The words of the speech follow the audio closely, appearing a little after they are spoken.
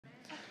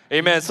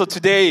Amen. So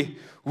today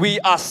we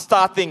are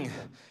starting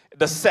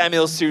the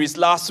Samuel series.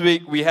 Last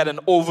week we had an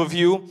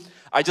overview.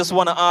 I just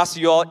want to ask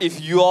you all,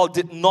 if you all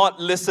did not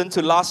listen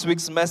to last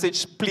week's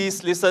message,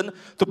 please listen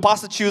to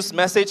Pastor Chu's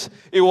message.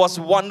 It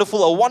was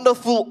wonderful, a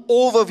wonderful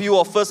overview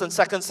of 1st and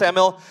 2nd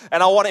Samuel.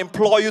 And I want to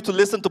implore you to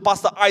listen to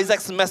Pastor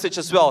Isaac's message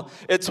as well.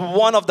 It's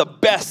one of the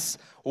best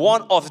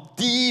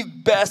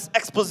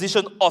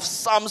exposition of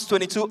Psalms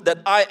 22 that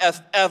I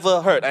have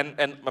ever heard.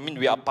 And I mean,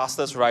 we are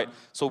pastors, right?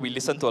 So we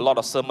listen to a lot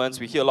of sermons,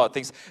 we hear a lot of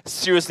things.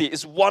 Seriously,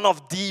 it's one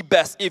of the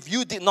best. If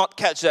you did not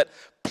catch that,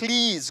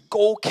 please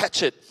go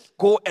catch it.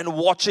 Go and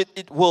watch it.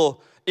 It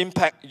will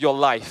impact your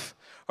life.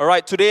 All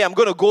right, today I'm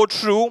going to go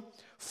through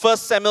 1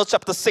 Samuel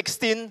chapter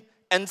 16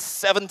 and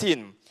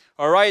 17.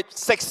 All right,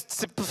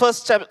 1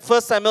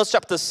 Samuel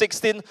chapter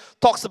 16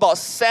 talks about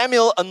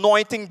Samuel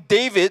anointing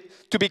David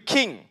to be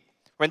king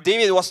when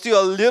David was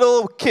still a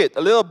little kid,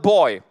 a little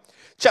boy.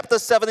 Chapter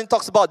 17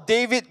 talks about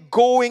David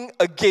going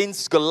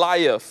against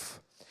Goliath.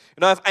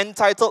 You know, I've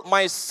entitled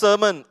my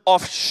sermon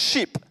of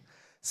sheep,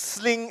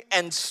 sling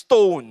and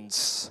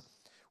stones,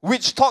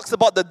 which talks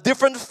about the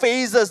different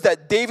phases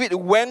that David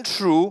went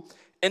through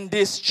in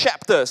these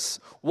chapters.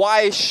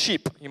 Why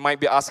sheep? You might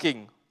be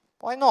asking.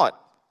 Why not?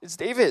 It's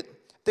David.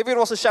 David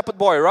was a shepherd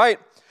boy, right?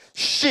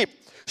 Sheep.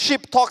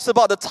 Sheep talks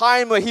about the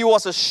time where he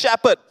was a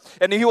shepherd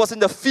and he was in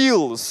the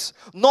fields,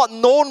 not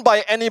known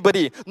by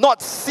anybody,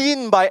 not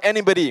seen by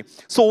anybody.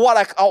 So what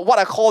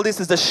I call this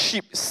is the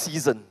sheep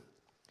season.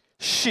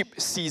 Sheep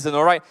season,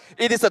 all right?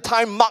 It is a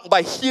time marked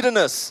by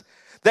hiddenness.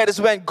 That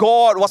is when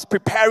God was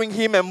preparing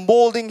him and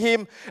molding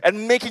him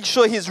and making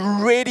sure he's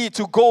ready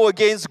to go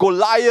against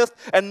Goliath,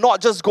 and not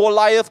just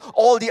Goliath,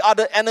 all the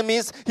other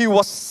enemies. He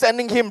was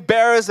sending him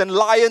bears and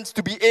lions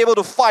to be able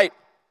to fight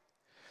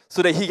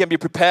so that he can be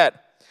prepared.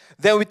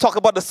 Then we talk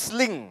about the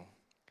sling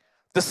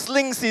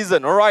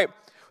season, all right?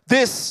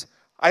 This,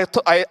 I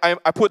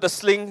put the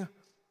sling,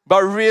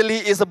 but really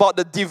is about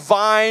the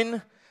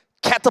divine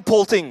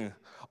catapulting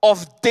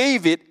of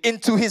David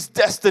into his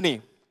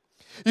destiny.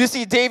 You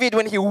see, David,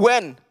 when he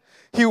went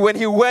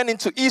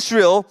into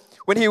Israel,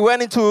 when he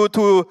went into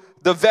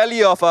the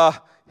valley of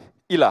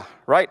Elah,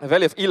 right? The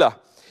valley of Elah,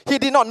 he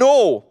did not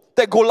know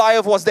that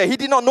Goliath was there. He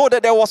did not know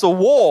that there was a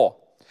war.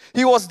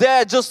 He was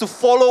there just to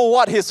follow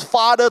what his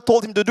father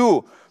told him to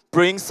do.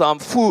 Bring some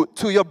food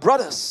to your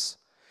brothers.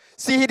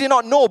 See, he did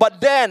not know,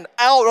 but then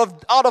out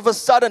of a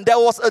sudden, there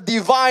was a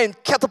divine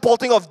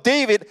catapulting of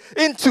David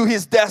into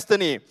his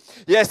destiny.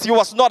 Yes, he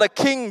was not a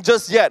king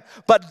just yet,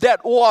 but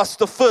that was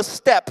the first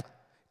step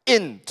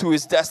into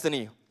his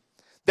destiny.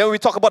 Then we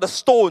talk about the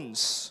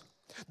stones.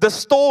 The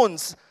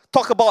stones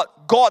talk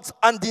about God's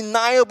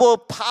undeniable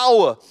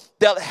power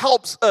that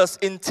helps us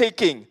in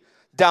taking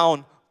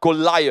down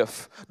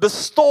Goliath. The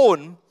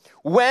stone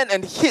went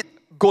and hit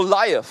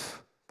Goliath,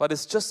 but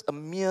it's just a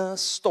mere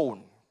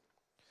stone.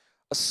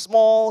 A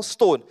small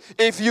stone.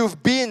 If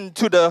you've been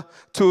to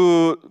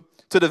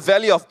the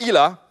valley of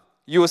Elah,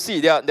 you will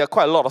see there are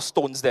quite a lot of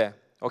stones there.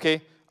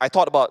 Okay? I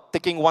thought about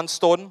taking one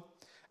stone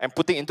and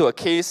putting into a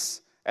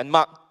case and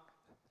mark,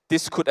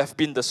 this could have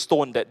been the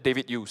stone that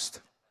David used.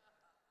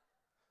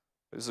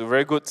 It's a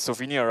very good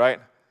souvenir,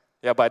 right?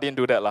 Yeah, but I didn't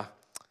do that lah.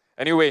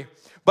 Anyway,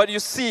 but you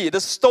see,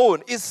 the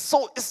stone is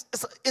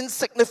it's an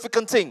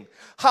insignificant thing.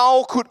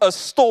 How could a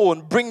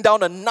stone bring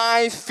down a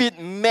 9-foot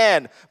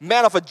man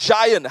of a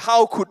giant?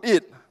 How could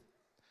it?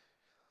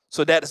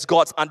 So that is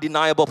God's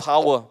undeniable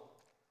power.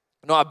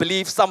 You know, I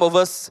believe some of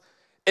us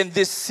in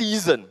this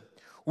season,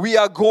 we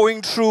are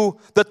going through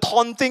the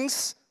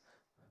tauntings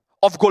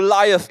of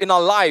Goliath in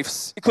our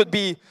lives. It could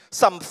be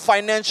some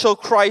financial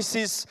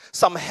crisis,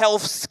 some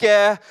health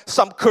scare,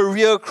 some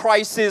career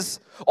crisis,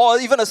 or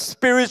even a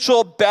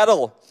spiritual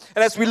battle.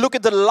 And as we look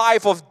at the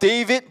life of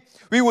David,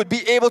 we would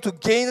be able to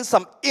gain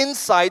some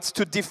insights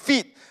to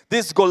defeat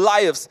these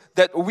Goliaths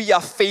that we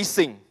are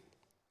facing.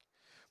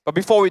 But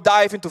before we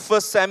dive into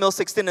 1 Samuel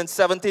 16 and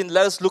 17,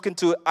 let us look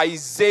into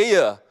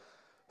Isaiah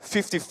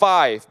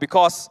 55,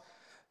 because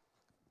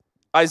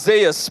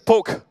Isaiah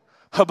spoke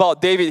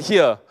about David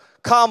here.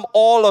 Come,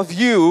 all of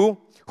you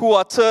who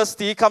are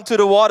thirsty, come to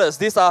the waters.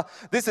 This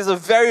is a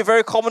very,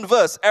 very common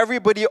verse.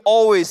 Everybody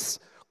always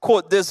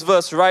quote this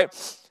verse, right?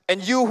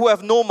 And you who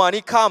have no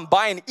money, come,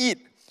 buy and eat.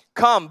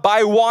 Come,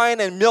 buy wine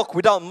and milk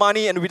without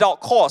money and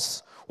without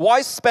cost.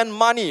 Why spend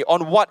money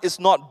on what is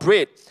not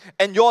bread,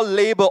 and your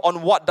labor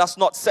on what does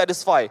not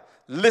satisfy?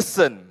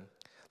 Listen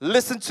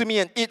to me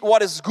and eat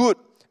what is good,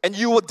 and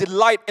you will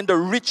delight in the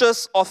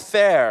riches of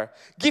fare.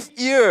 Give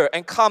ear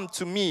and come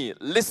to me.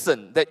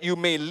 Listen, that you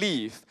may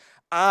live.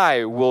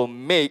 I will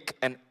make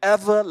an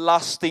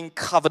everlasting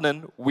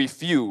covenant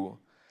with you.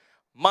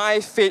 My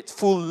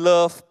faithful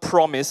love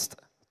promised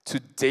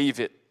to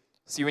David.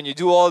 See, when you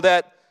do all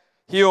that,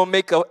 He will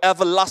make an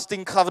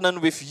everlasting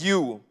covenant with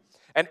you.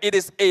 And it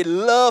is a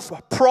love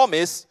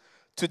promise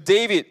to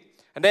David.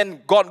 And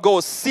then God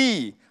goes,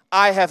 see,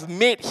 I have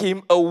made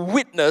him a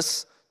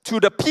witness to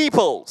the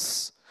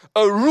peoples,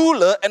 a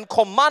ruler and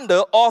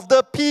commander of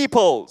the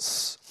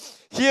peoples.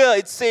 Here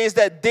it says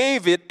that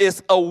David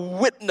is a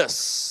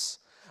witness.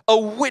 a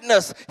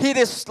witness. He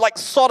is like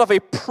sort of a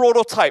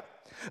prototype,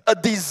 a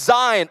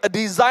design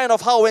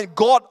of how when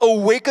God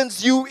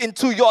awakens you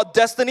into your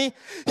destiny,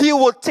 He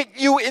will take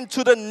you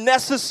into the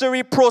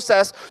necessary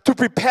process to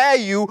prepare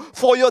you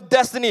for your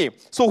destiny.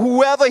 So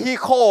whoever He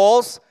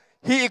calls,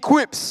 He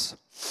equips.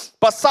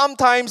 But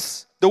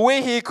sometimes the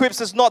way He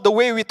equips is not the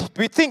way we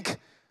think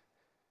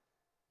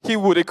He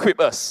would equip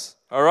us.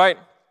 All right?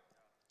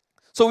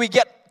 So we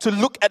get to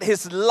look at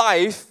His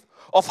life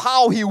of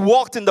how He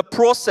walked in the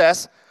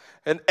process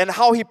and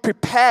how He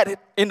prepared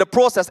in the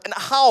process and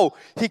how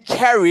He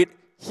carried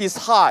His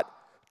heart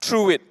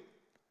through it.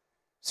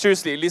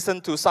 Seriously,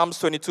 listen to Psalms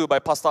 22 by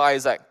Pastor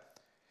Isaac.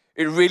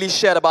 It really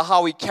shared about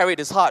how He carried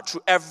His heart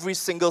through every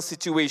single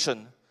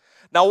situation.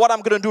 Now what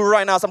I'm going to do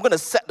right now is I'm going to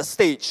set the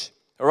stage.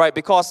 All right,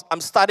 because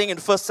I'm starting in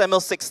 1 Samuel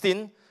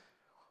 16.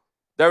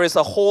 There is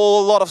a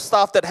whole lot of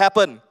stuff that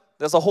happened.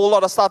 There's a whole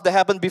lot of stuff that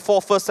happened before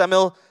 1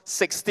 Samuel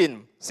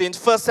 16. See, in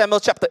 1 Samuel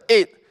chapter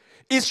 8,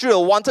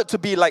 Israel wanted to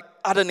be like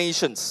other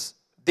nations.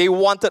 They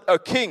wanted a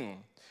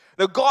king.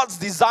 Now, God's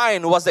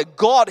design was that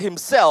God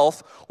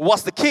Himself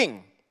was the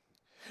king.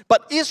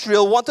 But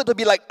Israel wanted to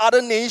be like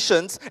other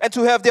nations and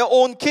to have their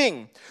own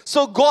king.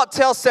 So God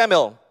tells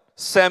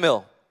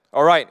Samuel,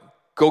 all right,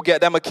 go get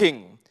them a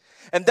king.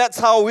 And that's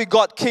how we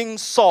got King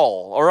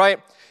Saul, all right?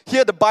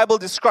 Here the Bible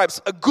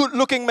describes a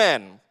good-looking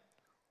man.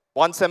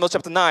 1 Samuel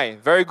chapter 9,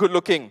 very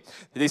good-looking.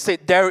 They say,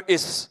 there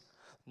is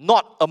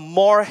not a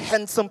more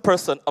handsome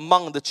person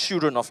among the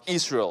children of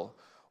Israel.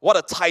 What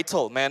a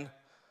title, man.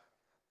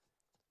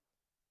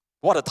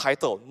 What a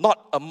title.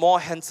 Not a more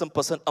handsome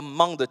person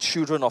among the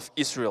children of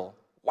Israel.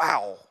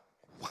 Wow.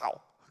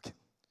 Wow. Okay.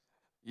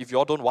 If you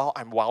all don't wow,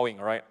 I'm wowing,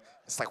 right?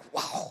 It's like,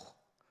 wow.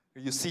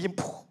 You see him,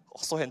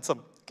 so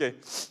handsome. Okay.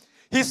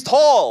 He's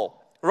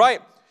tall,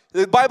 right?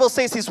 The Bible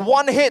says he's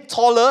one head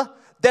taller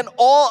than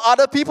all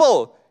other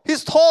people.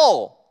 He's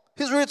tall.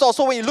 He's really tall.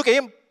 So when you look at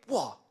him,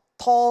 wow,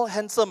 tall,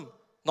 handsome,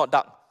 not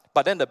dark.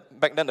 But then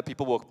back then the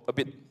people were a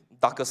bit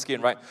darker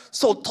skin, right?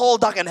 So tall,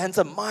 dark, and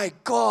handsome. My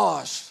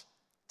gosh.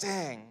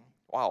 Dang.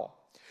 Wow.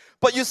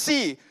 But you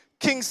see,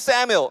 King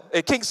Saul,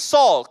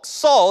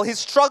 he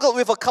struggled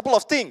with a couple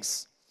of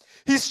things.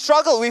 He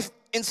struggled with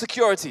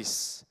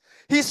insecurities.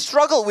 He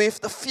struggled with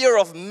the fear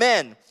of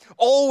men,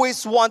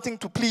 always wanting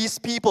to please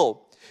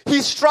people.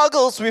 He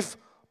struggles with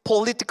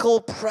political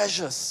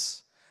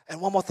pressures.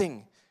 And one more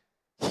thing,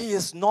 he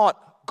is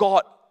not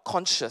God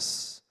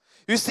conscious.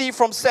 You see,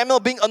 from Samuel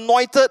being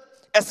anointed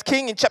as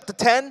king in chapter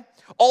 10,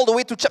 all the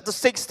way to chapter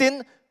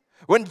 16,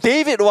 when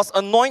David was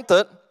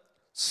anointed,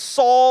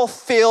 Saul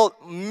failed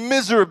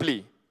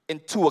miserably in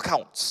two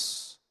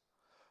accounts.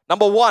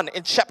 Number one,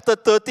 in chapter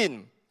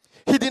 13,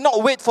 he did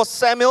not wait for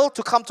Samuel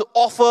to come to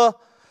offer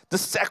the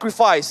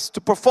sacrifice,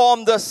 to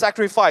perform the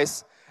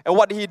sacrifice. And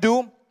what did he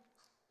do?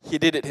 He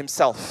did it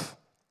himself.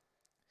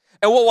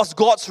 And what was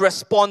God's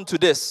response to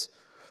this?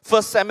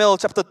 1 Samuel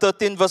chapter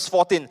 13 verse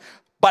 14.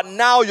 But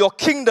now your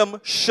kingdom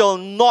shall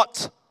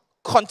not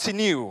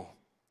continue.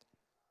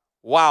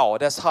 Wow,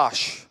 that's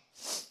harsh.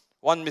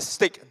 One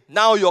mistake.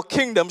 Now your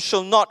kingdom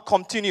shall not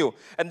continue.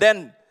 And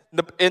then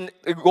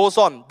it goes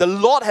on. The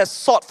Lord has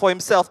sought for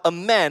Himself a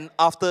man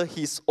after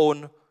His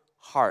own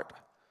heart.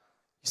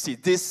 You see,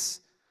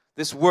 this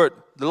word,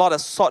 the Lord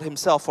has sought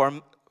Himself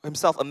for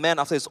Himself a man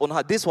after His own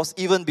heart. This was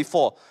even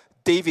before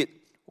David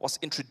was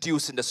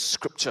introduced in the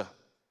scripture.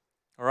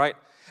 All right?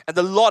 And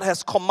the Lord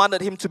has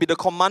commanded him to be the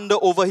commander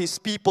over His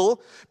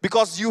people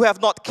because you have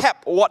not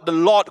kept what the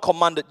Lord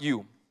commanded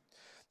you.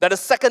 That the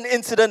second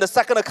incident, the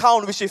second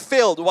account which he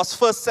failed was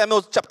 1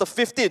 Samuel chapter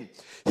 15.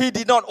 He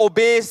did not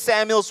obey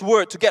Samuel's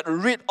word to get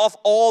rid of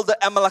all the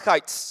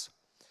Amalekites.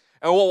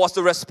 And what was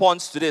the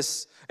response to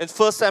this? In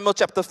 1 Samuel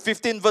chapter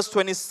 15 verse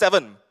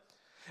 27.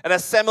 And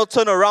as Samuel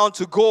turned around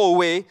to go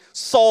away,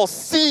 Saul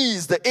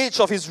seized the edge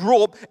of his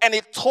robe and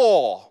it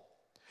tore.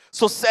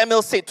 So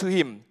Samuel said to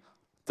him,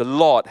 the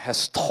Lord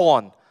has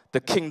torn the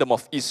kingdom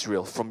of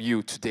Israel from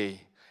you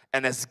today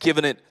and has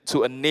given it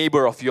to a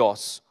neighbor of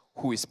yours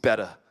who is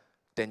better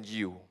than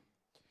you.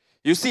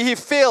 You see, he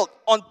failed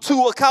on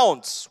two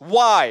accounts.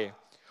 Why?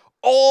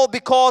 All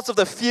because of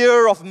the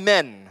fear of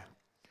men.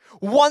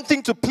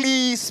 Wanting to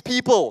please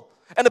people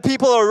and the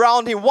people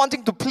around him,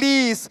 wanting to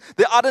please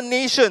the other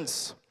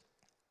nations.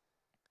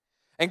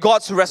 And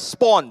God's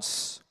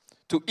response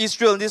to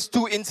Israel in these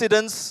two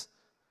incidents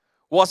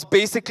was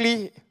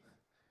basically,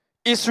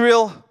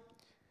 Israel,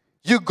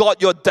 you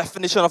got your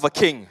definition of a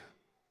king,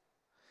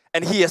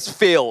 and he has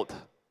failed.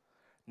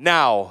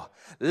 Now,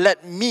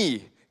 let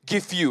me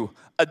give you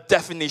a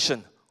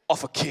definition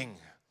of a king.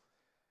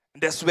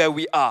 And that's where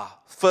we are,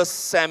 1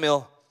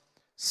 Samuel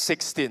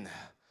 16.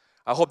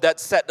 I hope that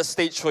set the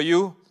stage for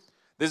you.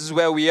 This is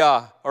where we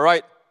are, all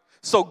right?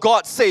 So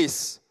God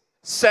says,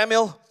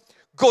 Samuel,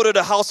 go to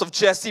the house of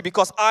Jesse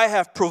because I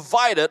have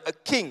provided a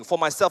king for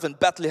myself in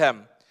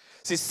Bethlehem.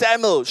 See,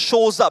 Samuel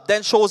shows up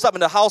in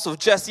the house of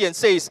Jesse and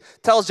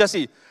tells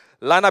Jesse,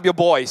 line up your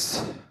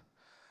boys.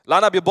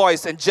 Line up your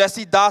boys. And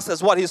Jesse does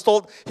as what he's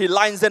told. He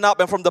lines them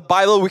up, and from the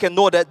Bible we can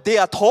know that they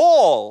are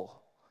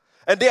tall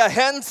and they are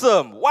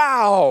handsome.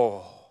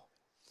 Wow.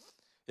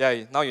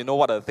 Yeah, now you know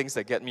what are the things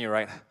that get me,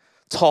 right?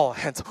 Tall,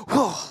 handsome.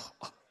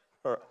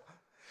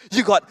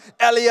 You got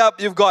Eliab,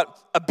 you've got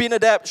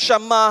Abinadab,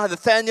 Shammah,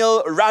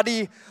 Nathaniel,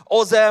 Radi,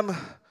 Ozam.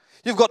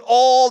 You've got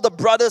all the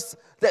brothers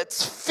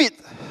that's fit.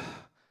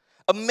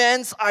 A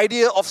man's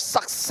idea of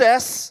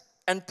success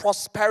and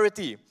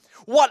prosperity.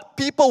 What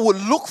people would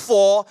look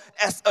for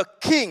as a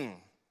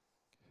king.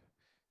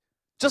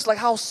 Just like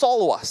how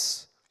Saul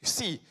was. You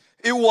see,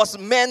 it was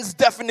man's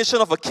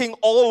definition of a king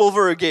all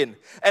over again.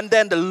 And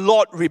then the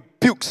Lord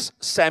rebukes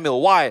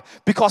Samuel. Why?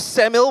 Because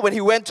Samuel, when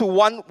he went to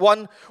one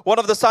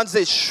of the sons,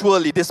 said,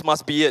 surely this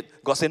must be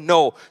it. God said,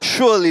 no.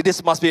 Surely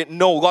this must be it.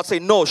 No. God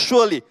said, no,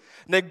 surely.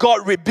 And then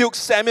God rebukes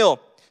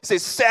Samuel. He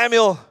says,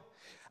 Samuel,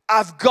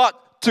 I've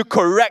got to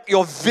correct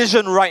your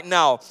vision right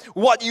now.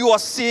 What you are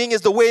seeing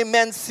is the way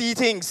men see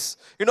things.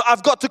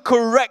 I've got to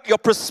correct your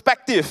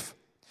perspective.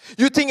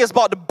 You think it's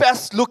about the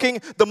best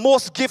looking, the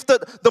most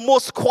gifted, the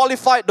most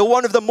qualified, the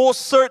one with the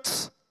most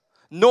certs.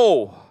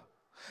 No.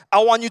 I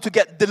want you to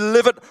get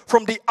delivered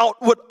from the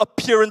outward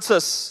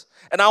appearances.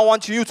 And I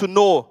want you to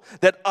know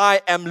that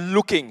I am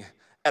looking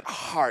at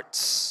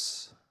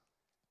hearts.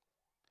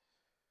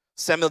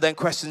 Samuel then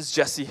questions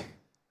Jesse.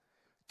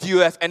 Do you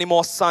have any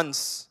more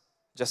sons?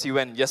 Jesse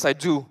went, yes, I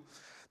do.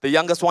 The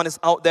youngest one is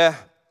out there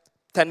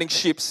tending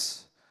sheep.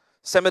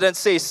 Samuel then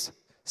says,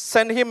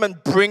 send him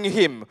and bring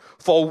him,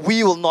 for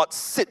we will not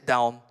sit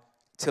down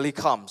till he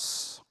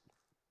comes.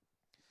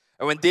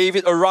 And when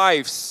David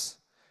arrives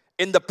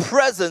in the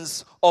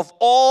presence of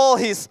all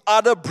his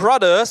other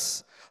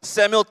brothers,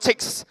 Samuel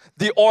takes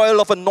the oil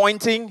of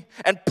anointing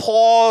and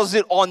pours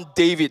it on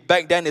David.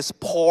 Back then, it's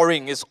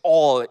pouring, it's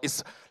all,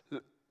 it's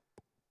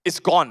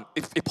gone.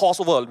 If it pours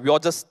over, we all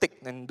just stick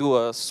and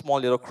do a small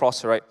little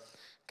cross, right?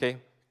 Okay,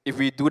 if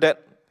we do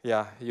that,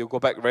 yeah, you go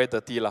back very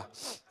dirty lah.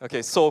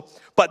 Okay, so,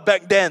 but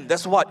back then,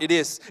 that's what it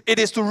is. It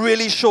is to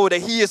really show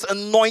that he is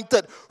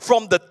anointed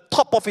from the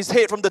top of his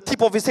head, from the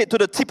tip of his head to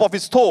the tip of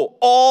his toe,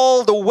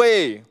 all the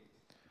way.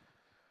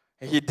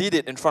 And he did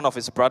it in front of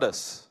his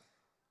brothers.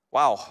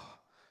 Wow.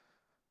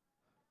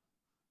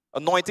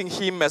 Anointing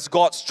him as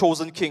God's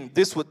chosen king.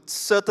 This would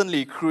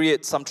certainly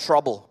create some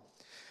trouble.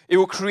 It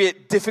will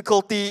create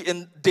difficulty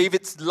in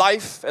David's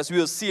life, as we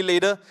will see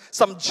later.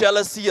 Some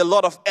jealousy, a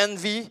lot of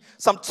envy,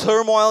 some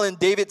turmoil in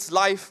David's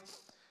life.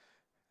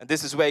 And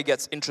this is where it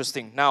gets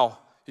interesting. Now,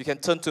 you can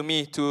turn to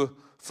me to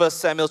 1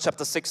 Samuel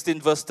chapter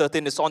 16, verse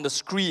 13. It's on the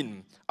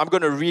screen. I'm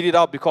going to read it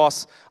out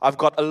because I've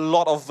got a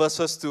lot of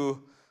verses to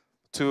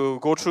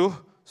go through.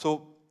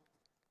 So,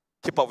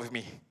 keep up with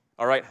me.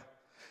 All right?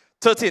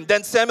 13,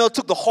 then Samuel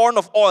took the horn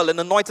of oil and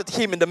anointed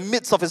him in the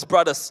midst of his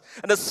brothers.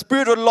 And the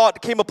Spirit of the Lord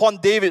came upon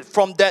David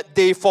from that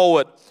day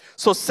forward.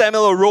 So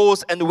Samuel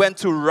arose and went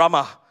to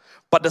Ramah.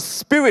 But the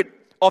Spirit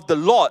of the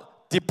Lord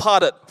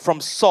departed from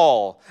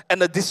Saul,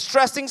 and a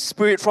distressing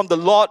spirit from the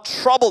Lord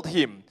troubled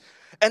him.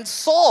 And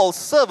Saul's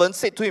servant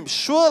said to him,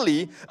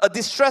 surely a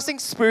distressing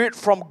spirit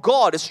from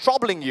God is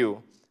troubling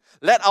you.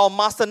 Let our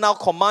master now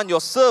command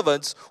your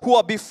servants who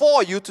are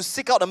before you to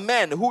seek out a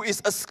man who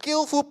is a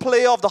skillful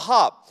player of the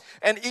harp.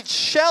 And it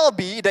shall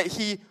be that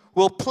he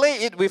will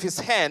play it with his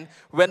hand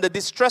when the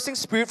distressing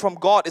spirit from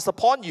God is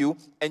upon you,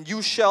 and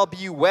you shall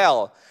be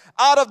well.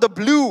 Out of the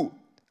blue,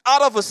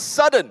 out of a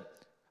sudden,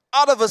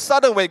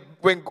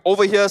 when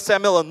over here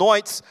Samuel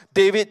anoints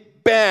David,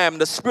 bam,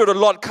 the Spirit of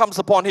the Lord comes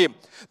upon him.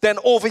 Then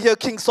over here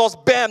King Saul's,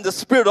 bam, the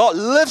Spirit of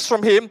the Lord lifts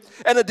from him,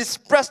 and a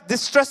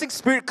distressing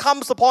spirit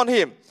comes upon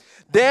him.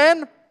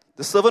 Then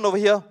the servant over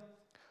here,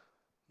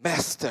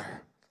 Master,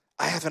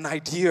 I have an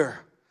idea.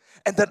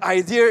 And that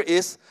idea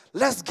is,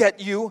 let's get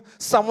you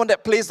someone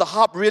that plays the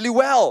harp really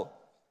well.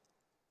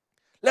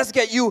 Let's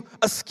get you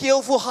a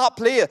skillful harp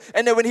player.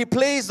 And then when he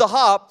plays the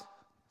harp,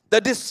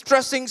 the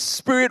distressing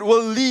spirit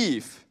will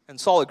leave. And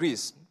Saul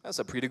agrees. That's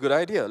a pretty good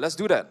idea. Let's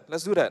do that.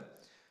 Let's do that.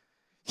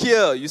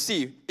 Here, you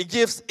see, it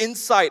gives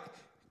insight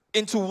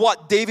into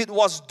what David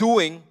was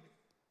doing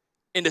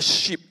in the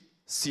sheep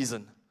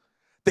season.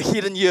 The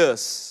hidden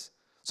years.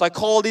 So I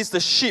call this the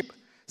sheep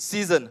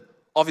season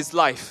of his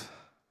life.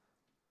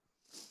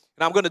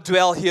 And I'm going to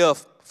dwell here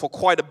for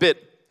quite a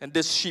bit in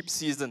this sheep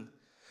season.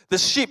 The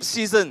sheep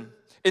season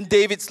in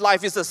David's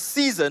life is a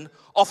season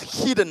of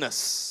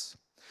hiddenness.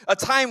 A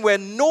time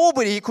when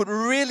nobody could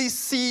really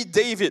see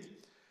David.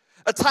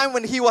 A time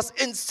when he was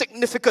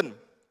insignificant.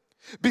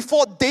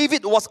 Before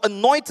David was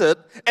anointed,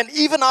 and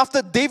even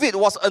after David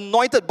was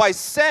anointed by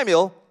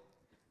Samuel,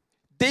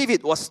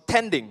 David was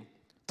tending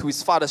to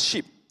his father's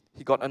sheep.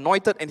 He got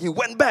anointed and he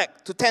went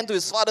back to tend to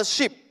his father's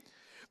sheep.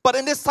 But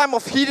in this time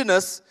of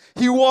hiddenness,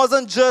 he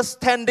wasn't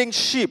just tending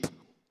sheep.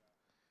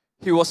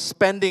 He was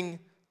spending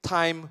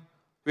time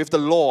with the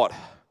Lord.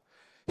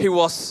 He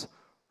was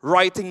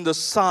writing the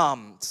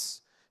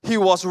Psalms. He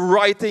was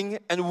writing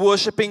and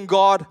worshiping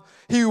God.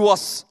 He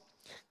was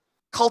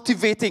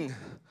cultivating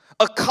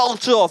a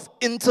culture of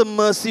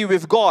intimacy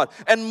with God.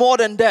 And more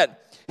than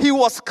that, he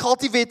was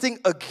cultivating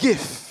a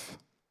gift.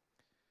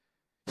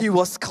 He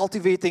was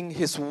cultivating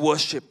his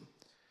worship.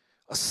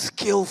 A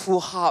skillful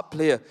harp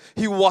player.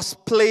 He was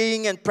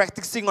playing and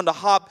practicing on the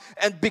harp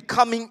and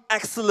becoming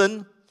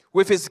excellent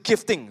with his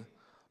gifting,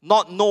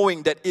 not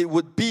knowing that it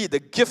would be the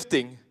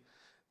gifting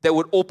that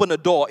would open a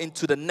door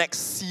into the next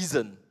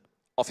season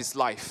of his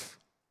life.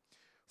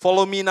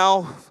 Follow me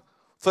now,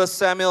 1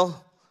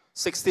 Samuel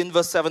 16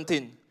 verse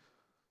 17.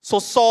 So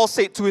Saul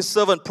said to his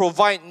servant,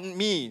 provide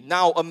me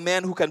now a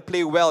man who can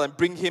play well and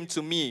bring him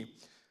to me.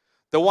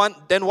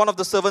 Then one of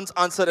the servants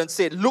answered and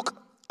said,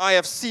 look, I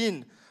have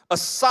seen a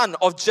son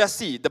of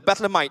Jesse, the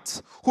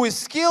Bethlehemite, who is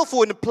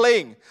skillful in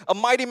playing, a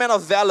mighty man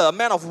of valor, a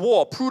man of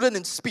war, prudent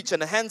in speech,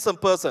 and a handsome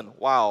person.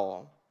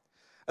 Wow.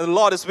 And the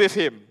Lord is with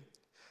him.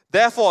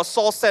 Therefore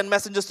Saul sent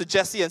messengers to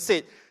Jesse and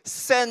said,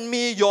 send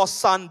me your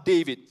son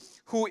David,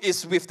 who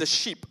is with the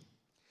sheep.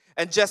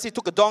 And Jesse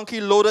took a donkey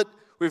loaded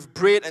with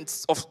bread and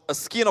a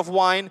skin of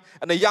wine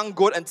and a young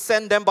goat and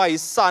sent them by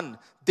his son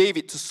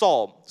David to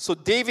Saul. So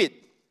David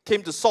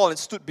came to Saul and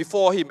stood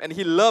before him, and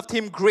he loved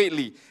him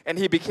greatly, and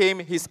he became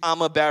his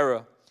armor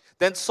bearer.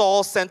 Then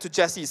Saul sent to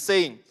Jesse,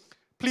 saying,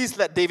 please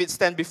let David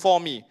stand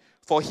before me,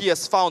 for he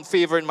has found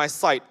favor in my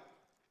sight.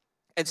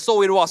 And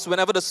so it was,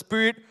 whenever the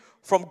Spirit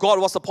from God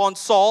was upon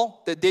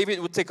Saul, that David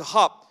would take a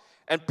harp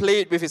and play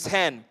it with his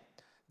hand.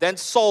 Then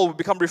Saul would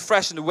become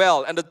refreshed and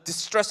well, and the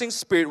distressing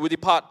spirit would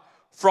depart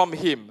from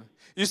him.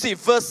 You see,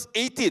 verse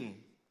 18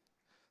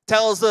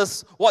 tells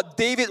us what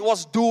David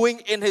was doing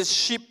in his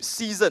sheep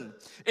season,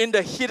 in the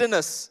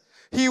hiddenness.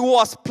 He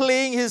was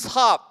playing his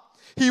harp.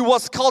 He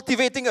was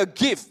cultivating a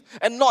gift.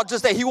 And not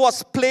just that, he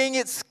was playing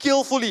it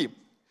skillfully.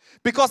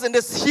 Because in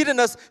this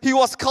hiddenness, he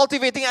was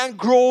cultivating and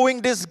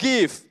growing this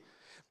gift,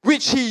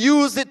 which he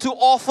used it to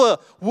offer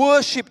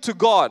worship to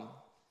God.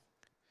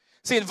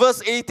 See, in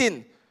verse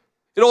 18,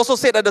 it also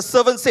said that the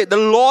servant said, the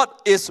Lord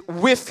is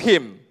with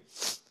him.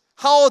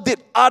 How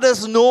did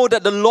others know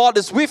that the Lord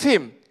is with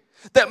him?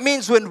 That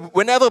means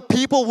whenever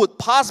people would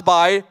pass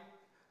by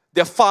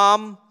their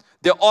farm,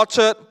 their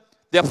orchard,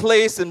 their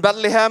place in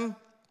Bethlehem,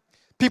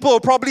 people will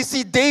probably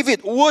see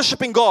David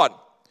worshiping God,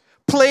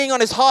 playing on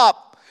his harp,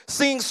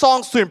 singing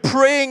songs to him,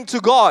 praying to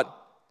God.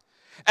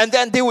 And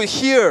then they will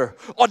hear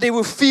or they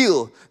will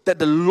feel that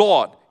the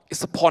Lord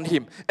is upon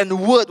him. And the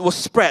word will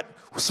spread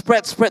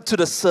to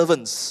the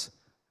servants.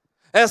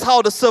 That's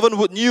how the servant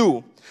would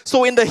knew.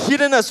 So in the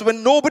hiddenness,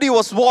 when nobody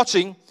was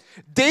watching,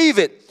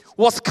 David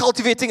was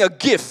cultivating a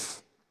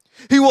gift.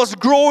 He was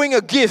growing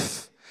a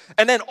gift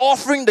and then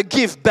offering the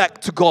gift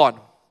back to God.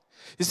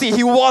 You see,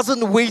 he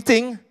wasn't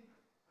waiting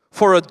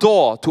for a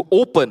door to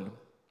open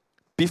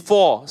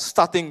before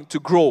starting to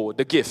grow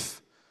the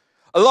gift.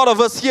 A lot of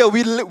us here,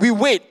 we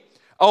wait.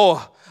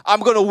 Oh,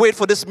 I'm going to wait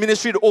for this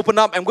ministry to open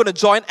up. I'm going to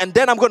join and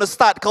then I'm going to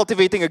start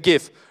cultivating a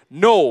gift.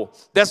 No,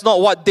 that's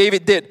not what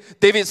David did.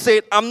 David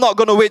said, I'm not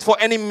going to wait for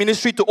any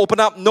ministry to open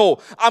up. No,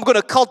 I'm going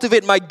to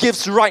cultivate my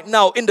gifts right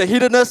now in the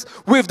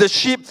hiddenness with the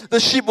sheep.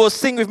 The sheep will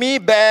sing with me.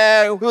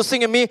 Bear will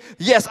sing with me.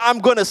 Yes, I'm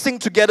going to sing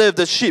together with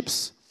the sheep.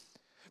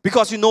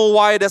 Because you know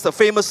why? There's a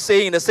famous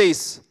saying that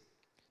says,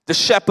 the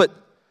shepherd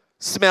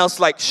smells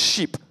like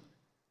sheep.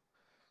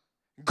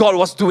 God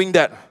was doing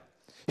that.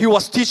 He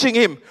was teaching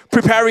him,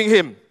 preparing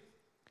him.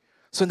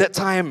 So in that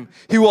time,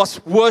 he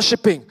was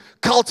worshiping,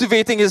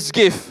 cultivating his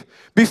gift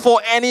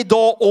before any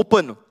door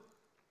opened.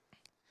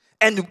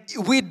 And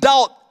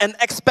without an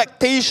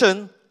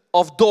expectation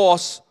of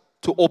doors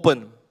to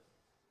open.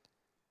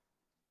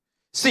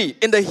 See,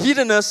 in the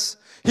hiddenness,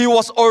 he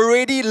was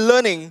already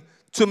learning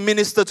to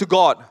minister to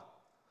God,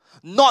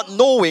 not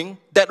knowing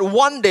that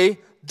one day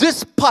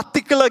this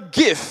particular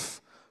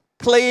gift,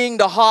 playing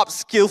the harp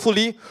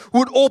skillfully,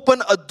 would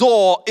open a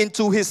door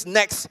into his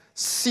next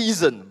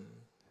season.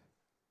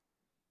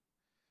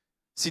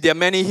 See, there are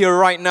many here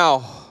right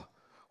now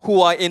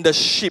who are in the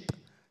sheep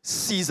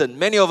season.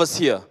 Many of us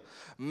here,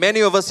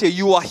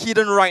 you are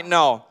hidden right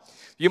now.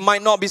 You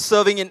might not be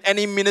serving in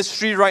any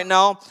ministry right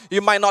now.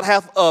 You might not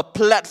have a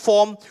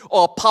platform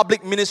or a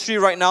public ministry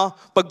right now.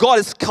 But God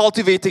is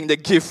cultivating the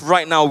gift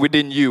right now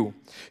within you.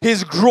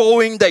 He's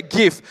growing that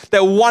gift,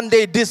 that one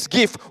day this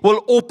gift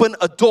will open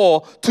a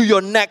door to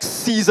your next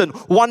season.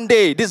 One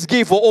day this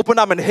gift will open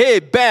up and hey,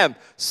 bam,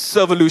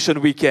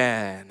 Servolution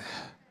weekend.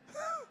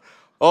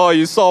 Oh,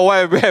 you saw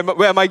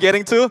where am I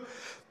getting to?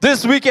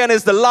 This weekend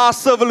is the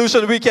last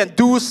Servolution weekend.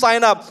 Do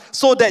sign up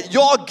so that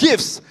your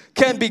gifts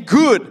can be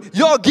good.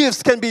 Your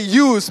gifts can be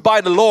used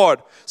by the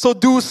Lord. So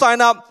do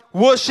sign up.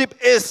 Worship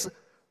is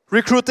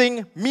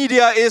recruiting.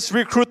 Media is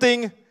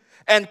recruiting.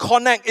 And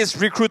Connect is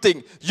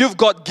recruiting. You've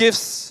got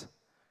gifts.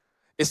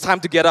 It's time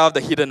to get out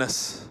of the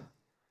hiddenness.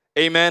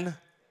 Amen.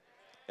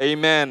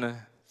 Amen.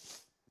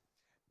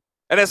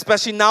 And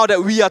especially now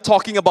that we are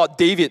talking about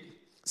David.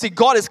 See,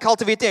 God is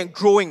cultivating and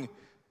growing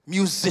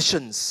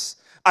musicians.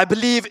 I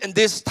believe in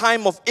this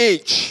time of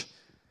age,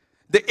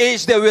 the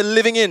age that we're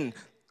living in,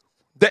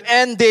 the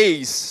end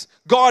days,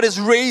 God is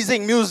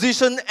raising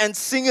musicians and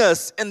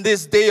singers in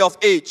this day of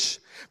age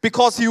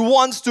because He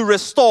wants to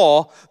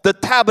restore the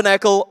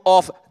tabernacle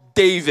of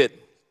David,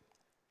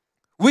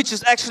 which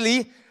is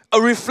actually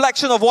a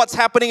reflection of what's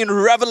happening in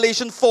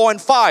Revelation 4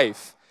 and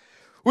 5,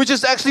 which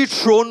is actually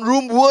throne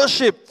room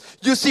worship.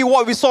 You see,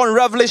 what we saw in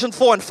Revelation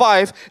 4 and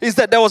 5 is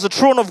that there was a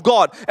throne of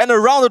God, and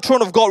around the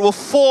throne of God were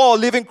 4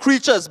 living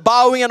creatures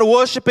bowing and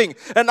worshiping.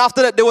 And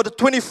after that, there were the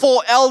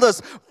 24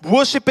 elders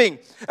worshiping.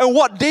 And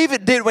what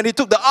David did when he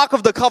took the Ark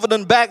of the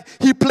Covenant back,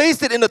 he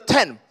placed it in a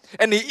tent,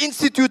 and he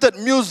instituted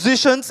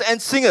musicians and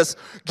singers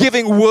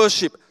giving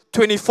worship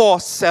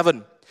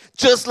 24/7.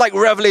 Just like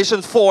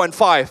Revelation 4 and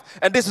 5.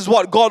 And this is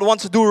what God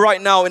wants to do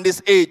right now in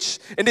this age,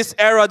 in this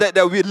era that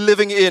we're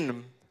living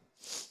in.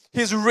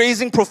 He's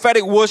raising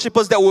prophetic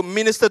worshippers that will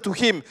minister to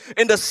Him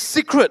in the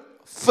secret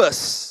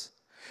first,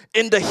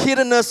 in the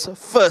hiddenness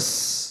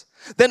first.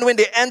 Then when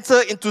they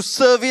enter into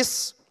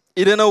service,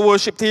 either in a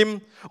worship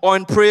team, or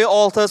in prayer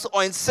altars,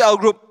 or in cell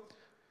group,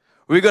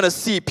 we're going to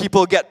see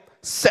people get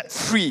set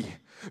free.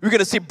 We're going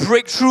to see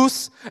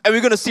breakthroughs, and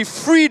we're going to see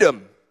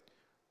freedom.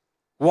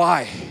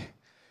 Why?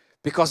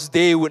 Because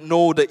they would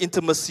know the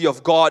intimacy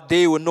of God.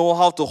 They would know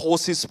how to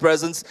host His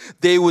presence.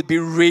 They would be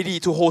ready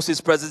to host His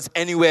presence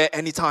anywhere,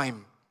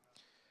 anytime.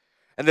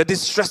 And the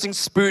distressing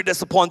spirit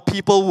that's upon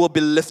people will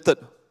be lifted.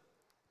 And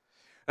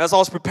as I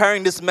was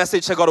preparing this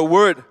message, I got a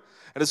word.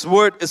 And this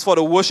word is for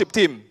the worship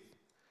team.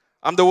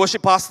 I'm the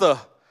worship pastor.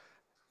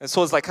 And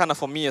so it's like kind of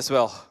for me as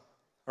well.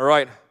 All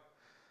right.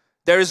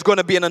 There is going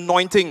to be an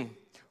anointing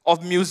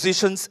of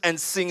musicians and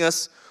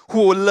singers who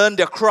will learn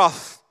their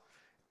craft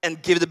and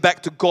give it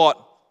back to God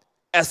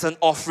as an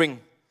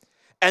offering.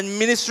 And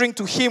ministering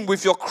to Him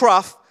with your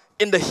craft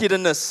in the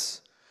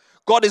hiddenness.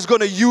 God is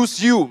going to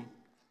use you,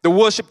 the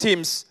worship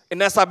teams in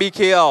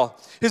SIBKL.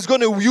 He's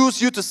going to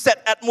use you to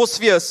set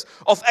atmospheres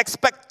of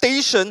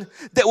expectation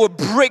that will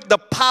break the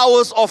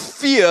powers of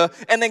fear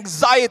and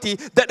anxiety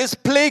that is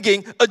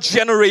plaguing a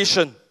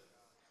generation.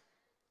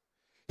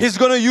 He's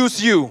going to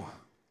use you.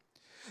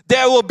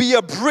 There will be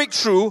a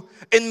breakthrough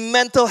in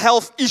mental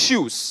health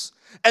issues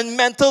and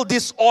mental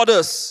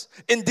disorders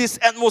in these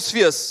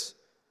atmospheres,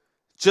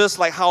 just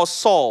like how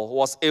Saul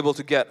was able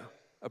to get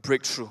a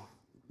breakthrough.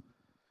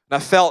 And I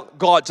felt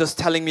God just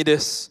telling me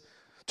this,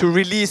 to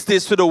release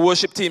this to the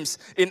worship teams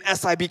in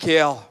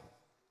SIBKL.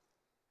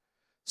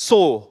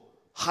 So,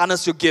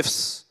 harness your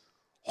gifts,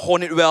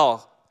 hone it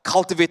well,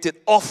 cultivate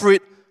it, offer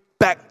it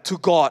back to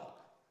God.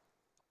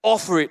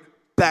 Offer it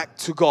back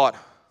to God.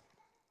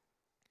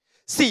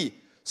 See,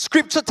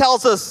 Scripture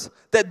tells us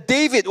that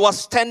David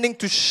was tending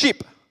to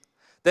sheep.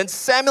 Then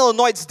Samuel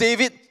anoints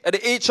David at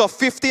the age of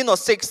 15 or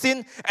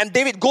 16, and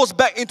David goes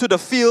back into the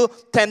field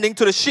tending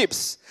to the sheep.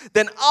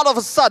 Then out of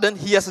a sudden,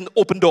 he has an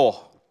open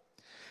door.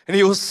 And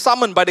he was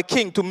summoned by the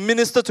king to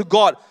minister to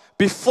God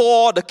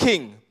before the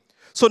king.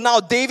 So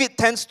now David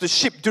tends to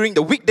sheep during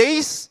the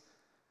weekdays,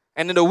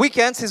 and in the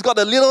weekends, he's got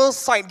a little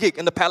side gig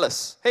in the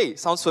palace. Hey,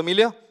 sounds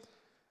familiar?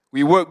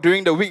 We work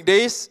during the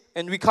weekdays,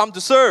 and we come to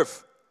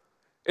serve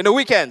in the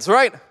weekends,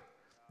 right?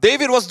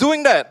 David was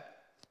doing that.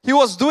 He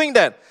was doing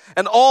that.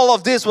 And all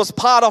of this was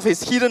part of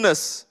his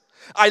hiddenness.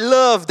 I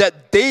love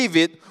that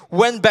David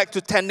went back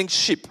to tending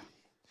sheep.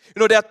 You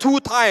know, there are 2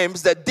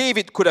 times that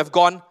David could have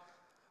gone,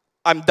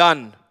 I'm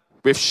done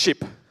with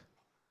sheep.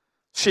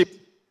 Sheep,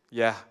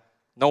 yeah,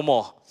 no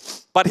more.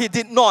 But he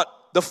did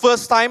not. The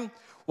first time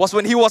was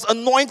when he was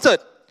anointed.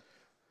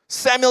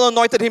 Samuel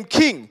anointed him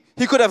king.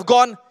 He could have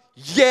gone,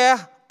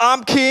 yeah,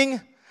 I'm king.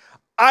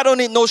 I don't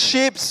need no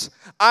sheep.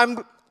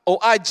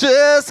 I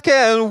just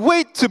can't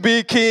wait to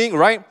be king,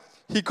 right?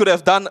 He could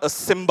have done a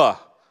Simba.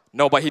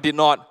 No, but he did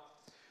not.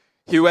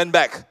 He went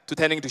back to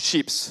tending to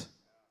sheep.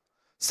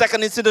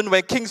 Second incident,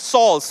 when King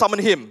Saul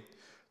summoned him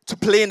to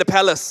play in the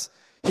palace,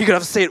 he could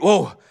have said,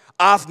 whoa,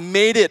 I've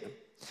made it.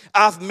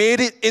 I've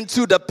made it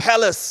into the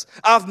palace.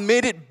 I've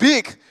made it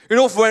big. You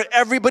know, where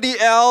everybody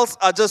else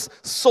are just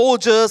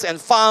soldiers and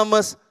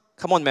farmers.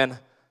 Come on, man.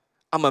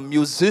 I'm a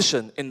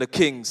musician in the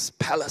king's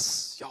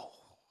palace. Yo.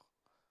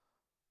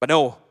 But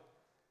no,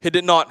 he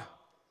did not.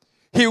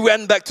 He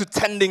went back to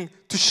tending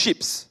to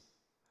sheep.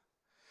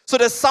 So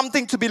there's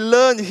something to be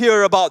learned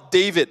here about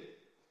David.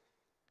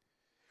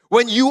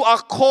 When you are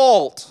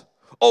called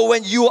or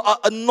when you are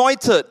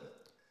anointed,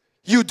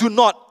 you do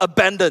not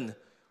abandon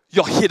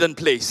your hidden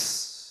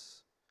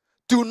place.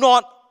 Do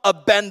not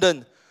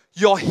abandon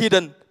your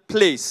hidden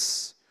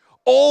place.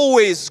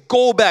 Always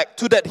go back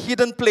to that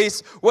hidden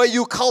place where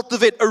you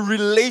cultivate a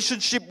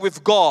relationship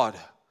with God.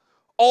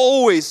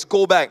 Always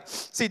go back.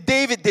 See,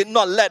 David did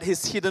not let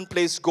his hidden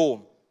place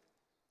go.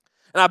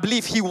 And I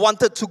believe he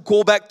wanted to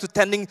go back to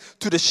tending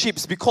to the sheep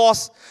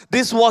because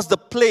this was the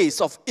place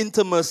of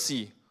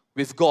intimacy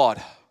with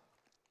God.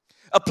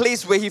 A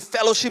place where he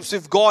fellowships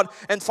with God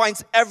and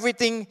finds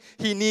everything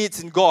he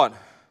needs in God.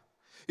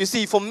 You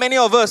see, for many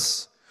of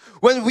us,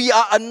 when we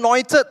are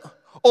anointed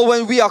or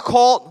when we are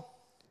called,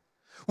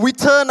 we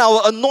turn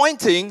our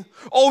anointing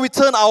or we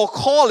turn our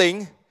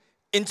calling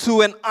into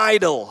an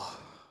idol.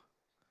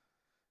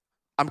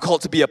 I'm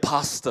called to be a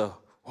pastor.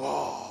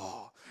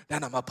 Whoa,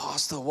 then I'm a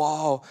pastor.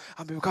 Wow,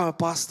 I'm become a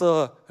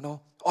pastor. You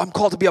know, I'm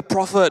called to be a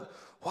prophet.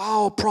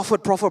 Wow,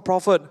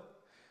 prophet.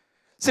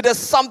 See, there's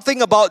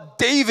something about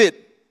David.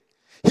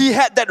 He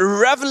had that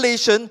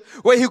revelation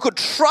where he could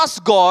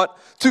trust God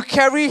to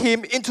carry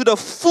him into the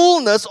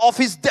fullness of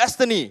his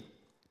destiny.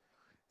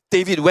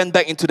 David went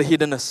back into the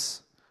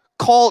hiddenness.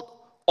 Called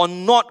or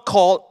not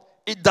called,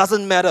 it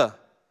doesn't matter.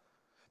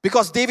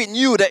 Because David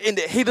knew that in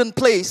the hidden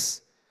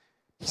place,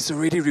 he's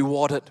already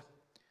rewarded.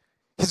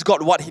 He's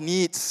got what he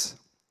needs.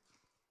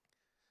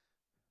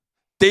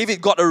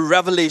 David got a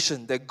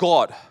revelation that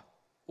God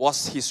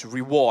was his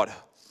reward.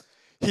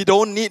 He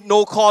don't need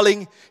no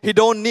calling. He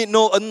don't need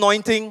no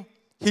anointing.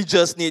 He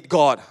just need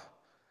God.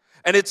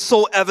 And it's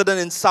so evident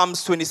in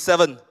Psalms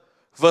 27,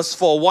 verse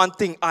 4. One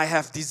thing I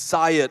have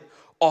desired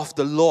of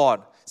the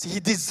Lord. See, he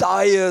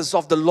desires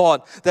of the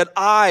Lord that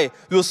I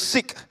will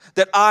seek,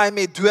 that I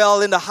may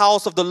dwell in the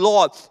house of the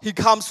Lord. He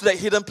comes to that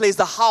hidden place,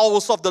 the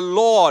house of the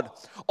Lord,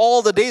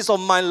 all the days of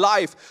my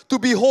life, to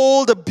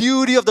behold the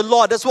beauty of the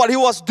Lord. That's what he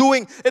was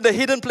doing in the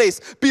hidden place,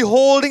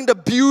 beholding the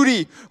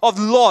beauty of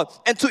the Lord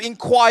and to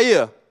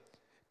inquire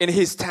in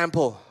his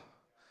temple.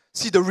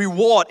 See, the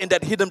reward in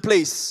that hidden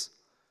place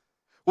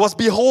was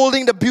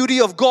beholding the beauty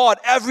of God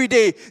every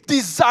day,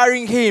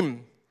 desiring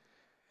him,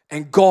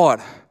 and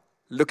God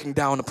looking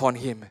down upon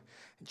him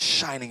and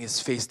shining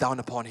his face down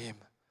upon him.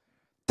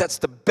 That's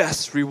the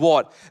best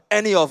reward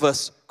any of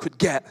us could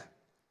get.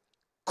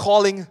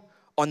 Calling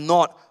or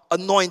not,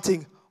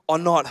 anointing or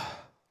not.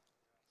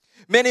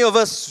 Many of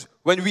us,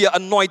 when we are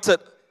anointed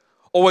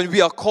or when we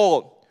are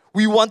called,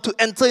 we want to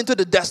enter into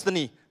the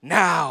destiny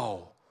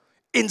now,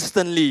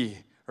 instantly,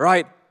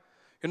 right?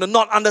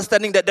 Not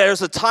understanding that there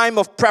is a time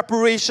of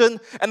preparation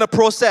and a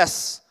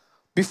process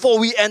before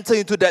we enter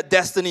into that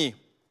destiny.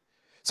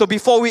 So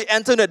before we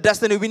enter the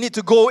destiny, we need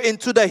to go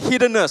into the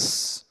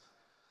hiddenness,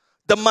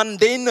 the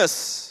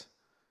mundaneness.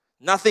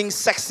 Nothing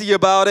sexy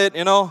about it,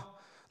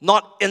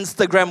 Not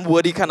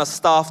Instagram-worthy kind of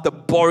stuff, the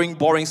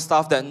boring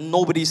stuff that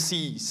nobody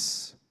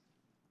sees.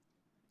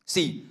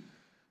 See,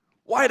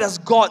 why does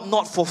God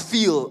not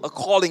fulfill a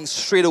calling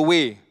straight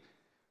away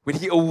when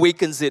he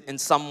awakens it in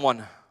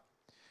someone?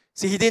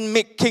 See, he didn't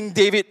make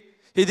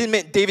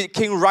David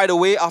king right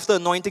away after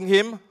anointing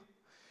him.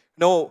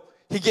 No,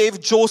 he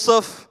gave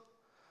Joseph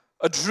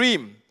a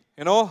dream,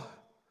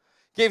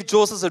 Gave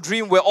Joseph a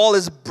dream where all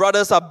his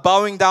brothers are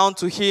bowing down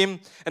to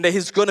him and that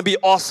he's going to be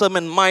awesome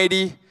and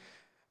mighty.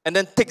 And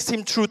then takes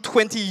him through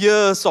 20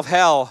 years of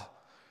hell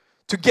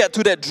to get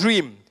to that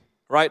dream,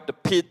 right? The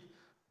pit,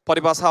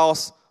 Potiphar's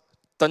house,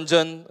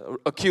 dungeon,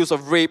 accused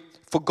of rape,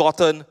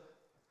 forgotten.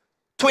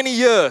 20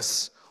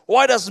 years.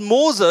 Why does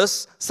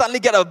Moses suddenly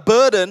get a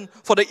burden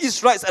for the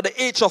Israelites at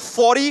the age of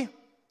 40?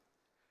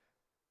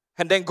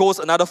 And then goes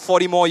another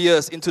 40 more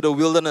years into the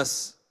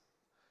wilderness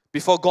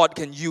before God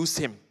can use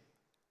him.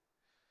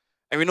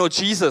 And we know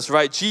Jesus,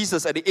 right?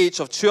 Jesus at the age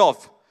of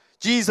 12.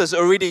 Jesus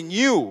already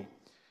knew.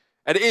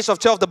 At the age of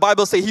 12, the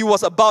Bible says he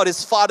was about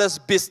his father's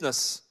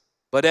business.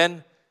 But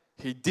then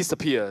he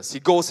disappears. He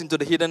goes into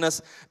the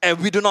hiddenness. And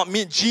we do not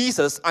meet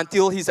Jesus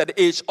until he's at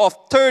the age of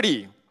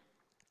 30.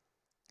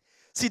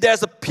 See,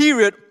 there's a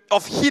period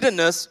of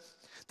hiddenness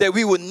that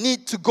we would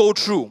need to go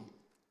through.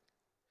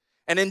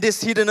 And in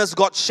this hiddenness,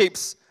 God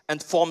shapes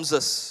and forms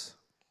us.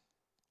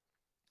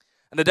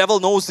 And the devil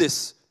knows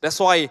this. That's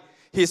why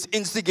he's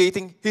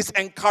instigating, he's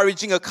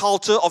encouraging a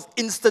culture of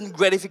instant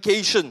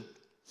gratification.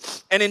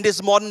 And in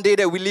this modern day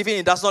that we live in,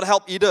 it does not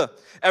help either.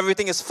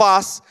 Everything is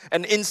fast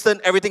and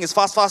instant. Everything is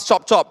fast,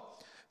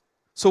 chop.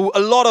 So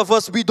a lot of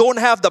us, we don't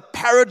have the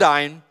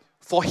paradigm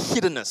for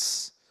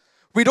hiddenness.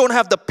 We don't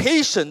have the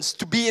patience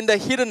to be in the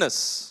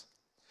hiddenness.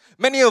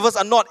 Many of us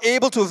are not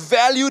able to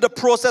value the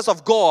process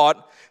of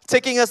God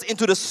taking us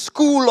into the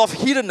school of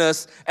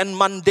hiddenness and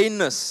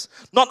mundaneness.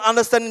 Not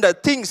understanding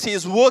that things he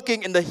is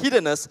working in the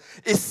hiddenness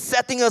is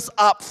setting us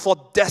up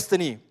for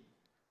destiny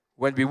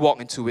when we walk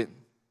into it.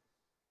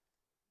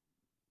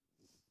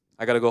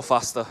 I gotta go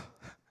faster.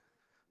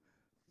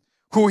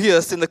 Who here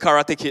has seen the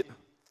Karate Kid?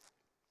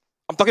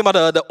 I'm talking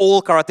about the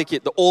old Karate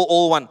Kid, the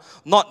old one,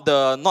 not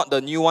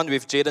the new one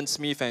with Jaden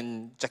Smith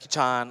and Jackie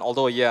Chan.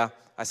 Although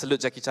I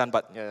salute Jackie Chan,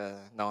 but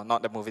no,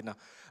 not the movie now.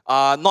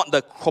 Not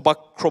the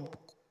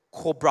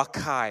Cobra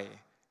Kai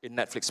in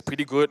Netflix.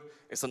 Pretty good.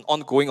 It's an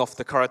ongoing of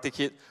the Karate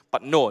Kid,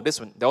 but no,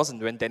 that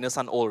wasn't when Daniel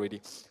San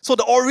already. So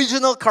the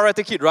original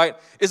Karate Kid, right,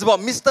 is about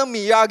Mr.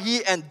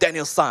 Miyagi and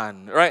Daniel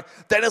San, right?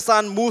 Daniel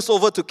San moves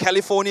over to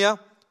California.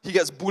 He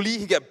gets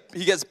bullied.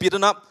 He gets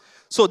beaten up.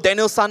 So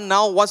Daniel San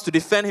now wants to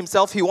defend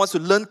himself. He wants to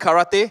learn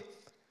karate.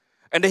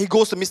 And then he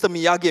goes to Mr.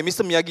 Miyagi. And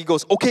Mr. Miyagi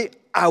goes, okay,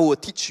 I will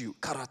teach you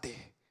karate.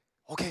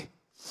 Okay?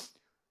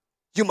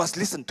 You must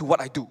listen to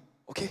what I do.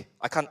 Okay?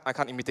 I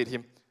can't imitate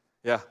him.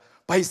 Yeah.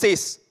 But he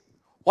says,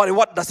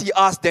 what does he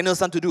ask Daniel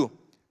San to do?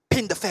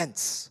 Pin the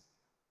fence.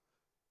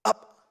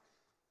 Up,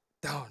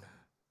 down,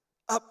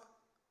 up,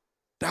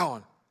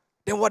 down.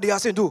 Then what do you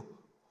ask him to do?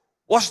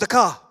 Wash the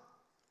car.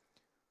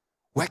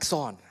 Wax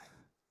on.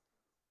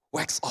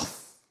 Wax off.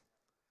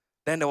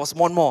 Then there was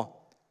one more.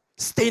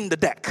 Stain the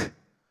deck.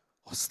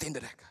 Oh, stain the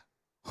deck.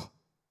 Oh,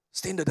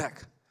 stain the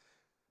deck.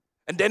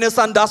 And Daniel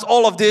San does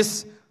all of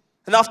this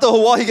And after a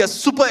while, he gets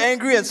super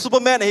angry and super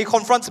mad, and he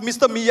confronts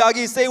Mr.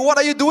 Miyagi, saying, "What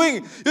are you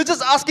doing? You're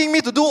just asking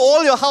me to do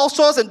all your house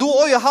chores and do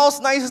all your house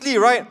nicely,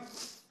 right?"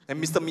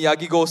 And Mr.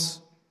 Miyagi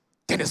goes,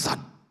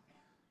 "Daniel-san,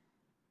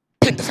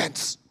 paint the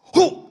fence."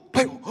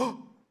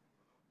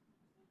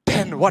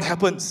 Then what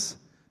happens?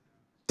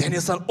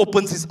 Daniel-san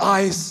opens his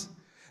eyes,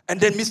 and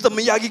then Mr.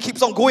 Miyagi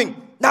keeps on going.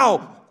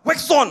 "Now,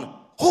 wax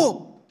on."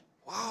 Oh,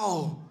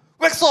 wow.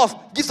 Wax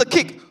off, gives a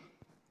kick.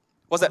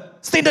 What's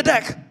that? "Stain the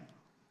deck."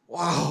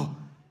 Wow.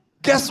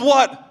 Guess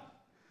what?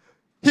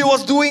 He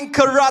was doing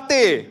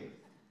karate.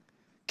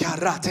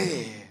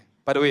 Karate.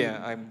 By the way,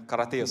 I'm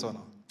karate as well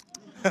now.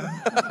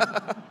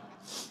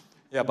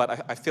 Yeah,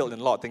 but I failed in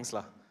a lot of things.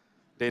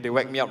 They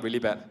whacked me up really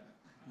bad.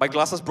 My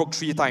glasses broke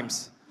 3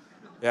 times.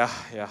 Yeah.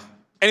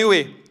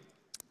 Anyway,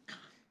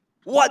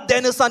 what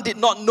Daniel-san did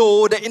not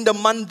know, that in the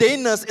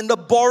mundaneness, in the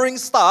boring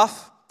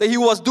stuff that he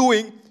was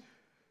doing,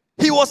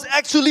 he was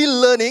actually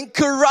learning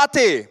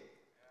karate.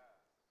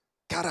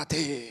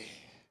 Karate.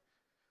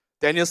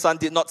 Daniel-san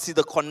did not see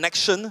the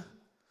connection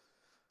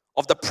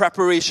of the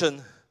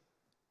preparation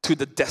to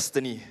the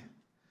destiny.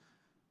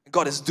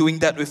 God is doing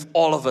that with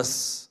all of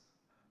us.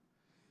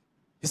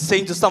 He's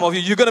saying to some of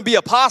you, you're going to be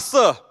a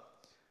pastor.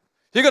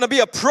 You're going to be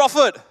a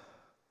prophet.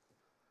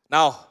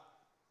 Now,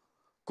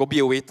 go be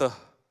a waiter.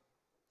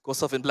 Go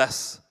serve and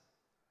bless.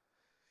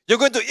 You're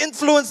going to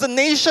influence the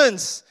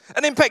nations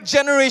and impact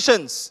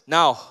generations.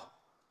 Now,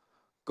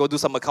 go do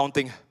some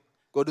accounting.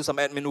 Go do some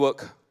admin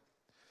work.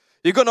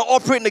 You're going to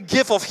operate in the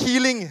gift of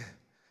healing.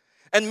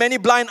 And many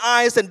blind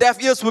eyes and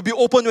deaf ears will be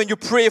opened when you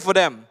pray for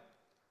them.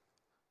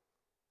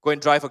 Go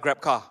and drive a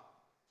Grab car.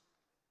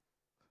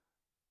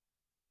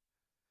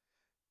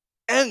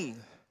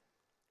 And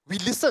we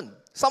listen.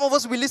 Some of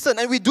us, we listen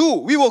and we do.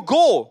 We will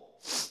go.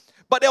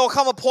 But there will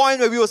come a point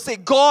where we will say,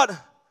 "God,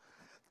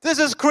 this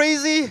is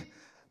crazy.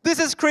 This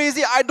is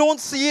crazy. I don't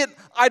see it.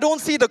 I don't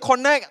see the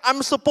connect.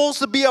 I'm supposed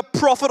to be a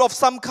prophet of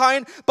some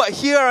kind, but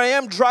here I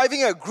am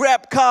driving a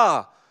Grab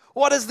car.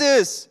 What is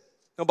this?"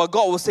 No, but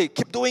God will say,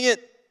 "Keep doing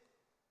it.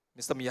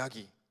 Mr.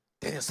 Miyagi,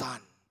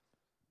 Daniel-san,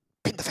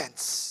 paint the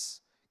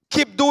fence.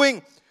 Keep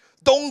doing.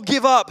 Don't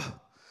give up.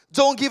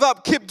 Don't give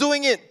up. Keep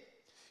doing it."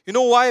 You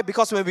know why?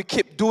 Because when we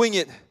keep doing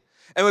it,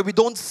 and when we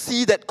don't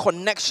see that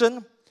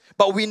connection,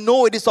 but we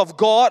know it is of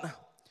God,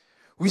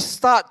 we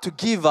start to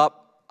give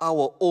up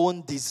our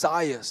own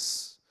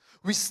desires.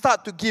 We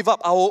start to give up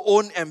our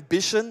own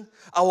ambition,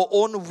 our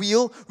own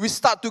will. We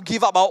start to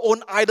give up our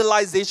own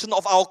idolization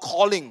of our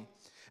calling.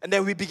 And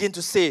then we begin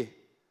to say,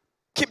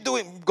 "Keep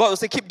doing." God will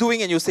say, "Keep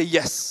doing," and you'll say,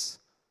 "Yes,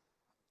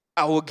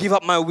 I will give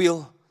up my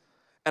will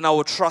and I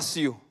will trust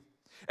you."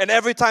 And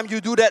every time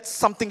you do that,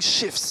 something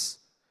shifts.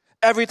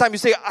 Every time you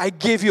say, "I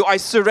give you, I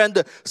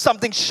surrender,"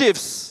 something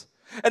shifts.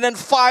 And then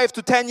 5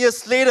 to 10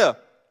 years later,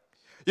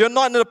 you're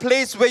not in a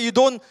place where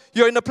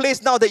you're in a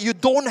place now that you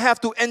don't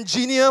have to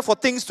engineer for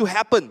things to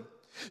happen.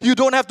 You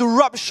don't have to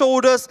rub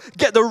shoulders,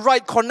 get the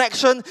right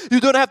connection. You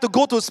don't have to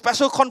go to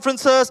special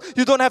conferences.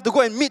 You don't have to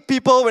go and meet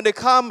people when they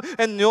come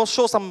and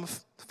show some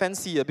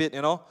fancy a bit,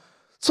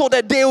 so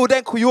that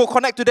you will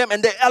connect to them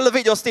and they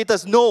elevate your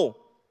status. No.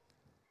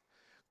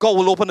 God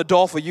will open the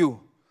door for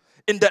you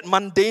in that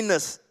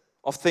mundaneness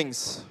of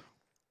things.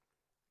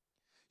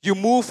 You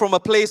move from a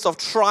place of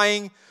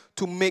trying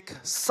to make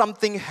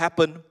something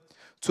happen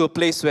to a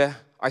place where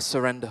I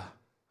surrender.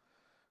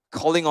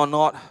 Calling or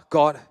not,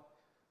 God,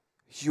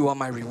 you are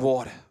my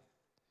reward.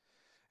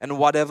 And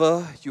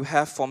whatever you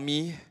have for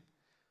me,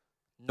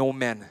 no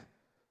man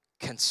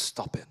can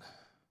stop it.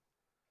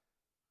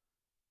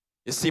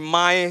 You see,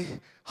 my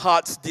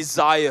heart's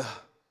desire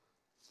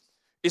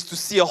is to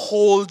see a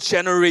whole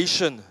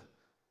generation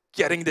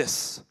getting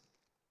this.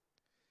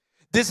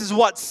 This is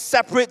what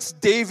separates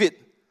David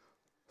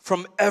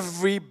from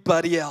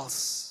everybody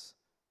else.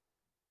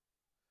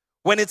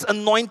 When it's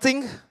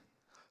anointing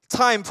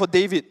time for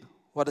David,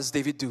 what does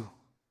David do?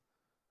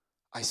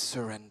 I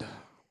surrender.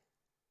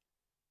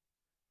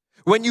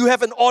 When you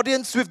have an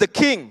audience with the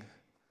king,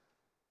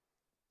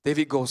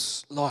 David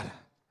goes, "Lord,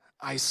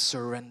 I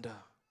surrender."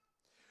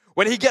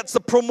 When he gets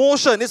the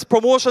promotion, it's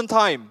promotion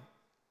time.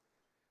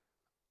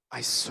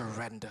 I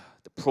surrender.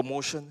 The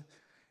promotion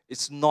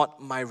is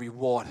not my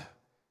reward.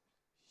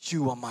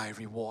 You are my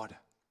reward.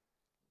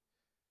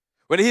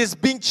 When he is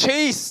being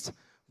chased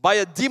by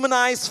a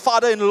demonized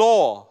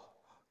father-in-law,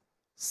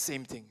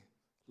 same thing.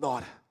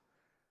 Lord,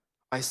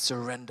 I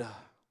surrender.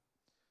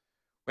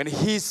 When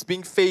he's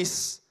being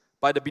faced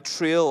by the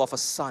betrayal of a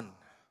son,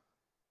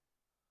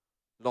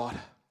 Lord,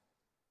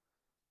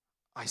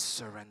 I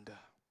surrender.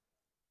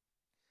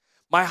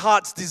 My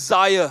heart's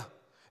desire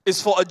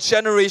is for a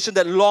generation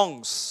that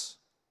longs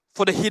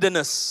for the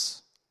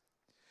hiddenness,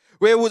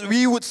 where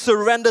we would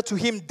surrender to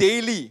Him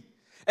daily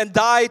and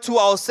die to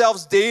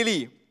ourselves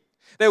daily,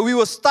 that we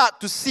will start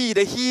to see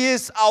that He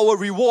is our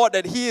reward,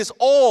 that He is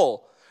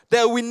all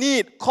that we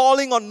need,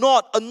 calling or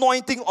not,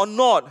 anointing or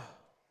not.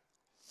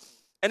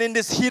 And in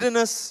this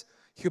hiddenness,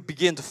 He'll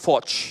begin to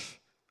forge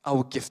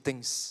our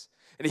giftings,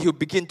 and He'll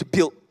begin to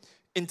build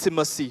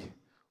intimacy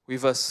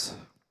with us.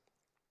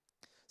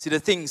 See, the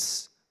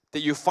things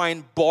that you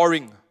find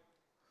boring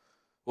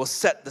will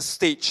set the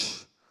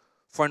stage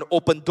for an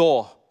open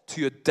door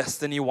to your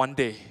destiny one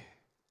day.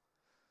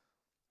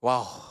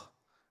 Wow,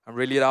 I'm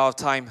really out of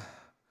time.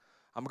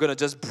 I'm going to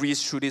just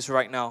breeze through this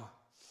right now.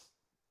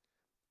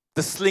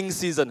 The sling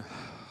season.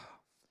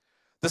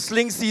 The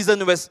sling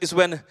season is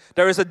when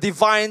there is a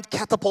divine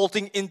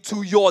catapulting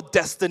into your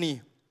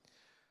destiny,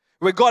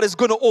 where God is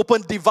going to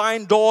open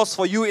divine doors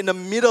for you in the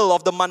middle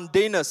of the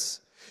mundaneness.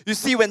 You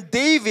see, when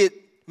David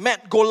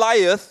met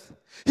Goliath,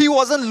 he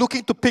wasn't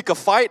looking to pick a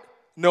fight.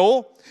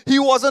 No. He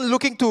wasn't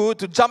looking to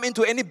jump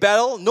into any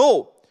battle.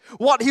 No.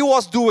 What he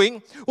was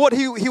doing,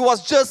 he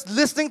was just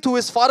listening to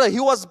his father. He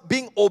was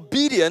being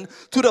obedient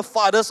to the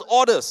father's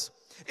orders.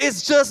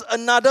 It's just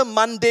another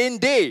mundane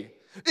day.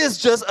 It's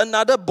just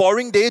another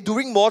boring day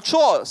doing more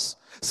chores.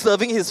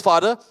 Serving his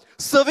father,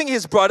 serving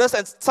his brothers,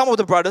 and some of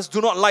the brothers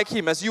do not like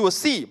him, as you will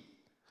see.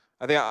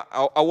 I think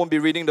I won't be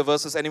reading the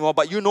verses anymore,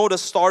 but you know the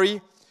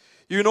story.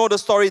 You know the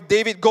story.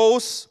 David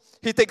goes,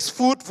 he takes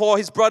food for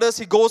his brothers,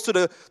 he goes to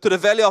the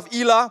valley of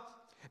Elah,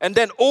 and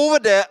then over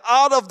there,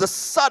 out of the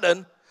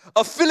sudden,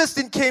 a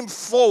Philistine came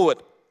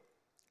forward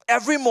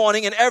every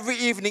morning and every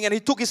evening, and he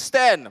took his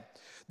stand.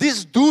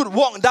 This dude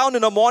walked down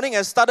in the morning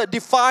and started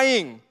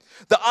defying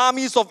the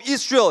armies of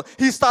Israel.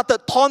 He started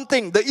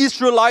taunting the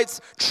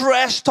Israelites,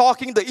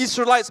 trash-talking the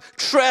Israelites,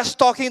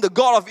 trash-talking the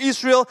God of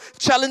Israel,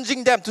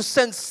 challenging them to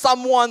send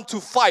someone to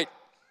fight.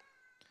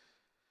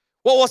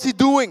 What was he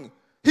doing?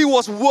 He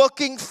was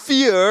working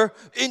fear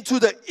into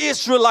the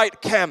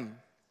Israelite camp.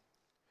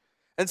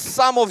 And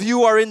some of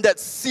you are in that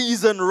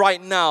season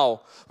right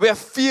now where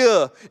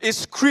fear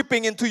is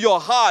creeping into your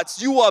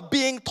hearts. You are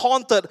being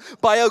taunted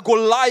by a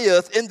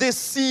Goliath in this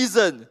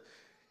season.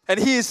 And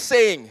he is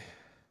saying,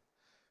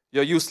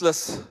 you're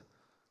useless.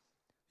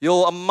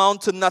 You'll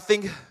amount to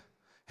nothing.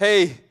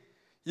 Hey,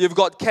 you've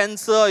got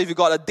cancer, if you've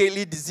got a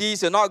deadly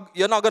disease, you're not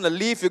going to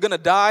live, you're going to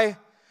die.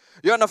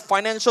 You're in a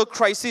financial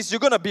crisis, you're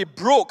going to be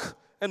broke.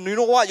 And you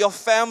know what? Your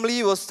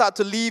family will start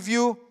to leave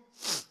you.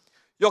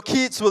 Your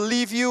kids will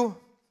leave you.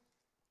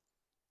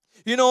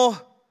 You know,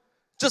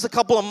 just a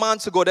couple of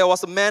months ago, there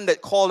was a man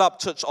that called up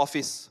church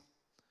office.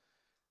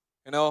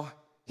 You know,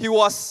 he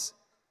was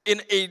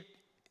in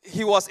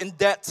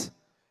debt,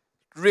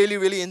 really,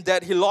 really in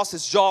debt. He lost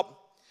his job,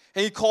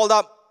 and he called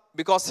up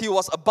because he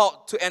was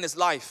about to end his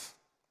life.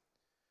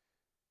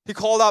 He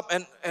called up,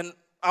 and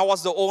I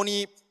was the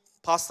only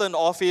pastor in the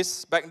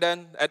office back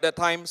then, at that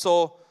time,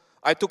 so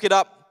I took it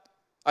up.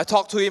 I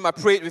talked to him, I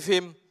prayed with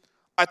him,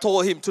 I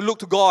told him to look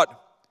to God.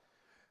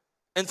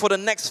 And for the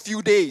next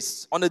few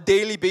days, on a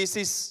daily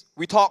basis,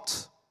 we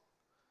talked.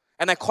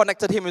 And I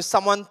connected him with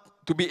someone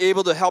to be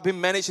able to help him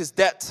manage his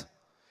debt.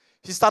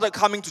 He started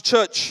coming to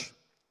church.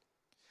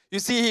 You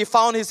see, he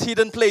found his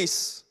hidden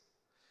place.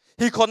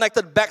 He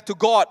connected back to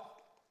God.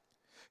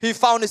 He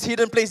found his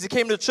hidden place. He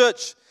came to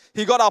church.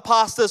 He got our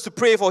pastors to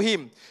pray for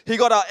him. He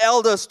got our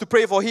elders to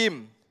pray for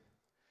him.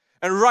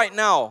 And right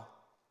now,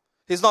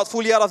 he's not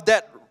fully out of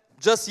debt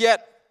just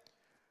yet,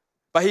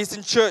 but he's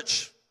in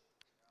church.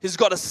 He's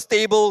got a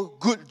stable,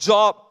 good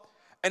job,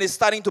 and he's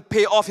starting to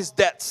pay off his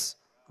debts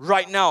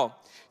right now.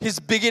 He's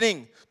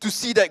beginning to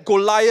see that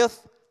Goliath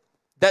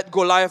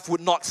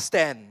would not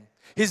stand.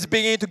 He's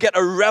beginning to get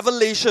a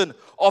revelation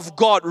of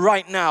God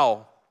right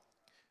now.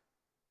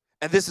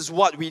 And this is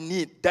what we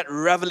need, that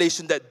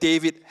revelation that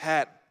David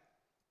had.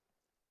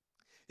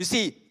 You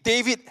see,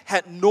 David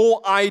had no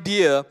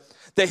idea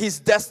that his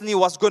destiny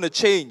was going to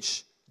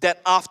change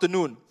that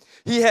afternoon.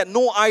 He had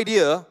no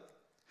idea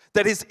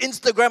that his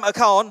Instagram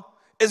account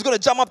is going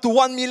to jump up to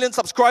 1 million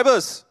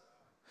subscribers.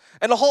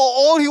 And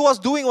all he was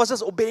doing was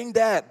just obeying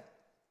Dad.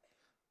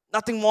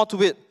 Nothing more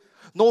to it.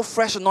 No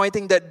fresh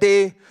anointing that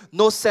day.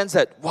 No sense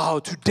that, wow,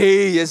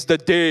 today is the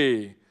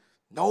day.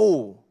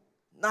 No,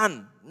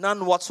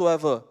 none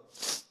whatsoever.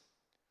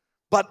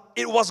 But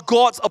it was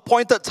God's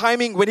appointed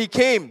timing when he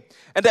came.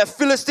 And that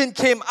Philistine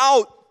came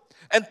out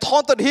and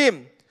taunted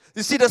him.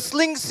 You see, the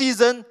sling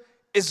season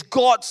is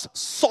God's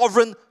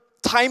sovereign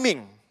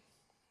timing.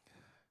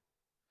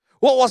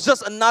 What was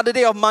just another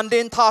day of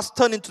mundane tasks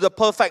turned into the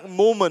perfect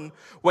moment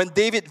when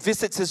David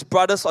visits his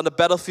brothers on the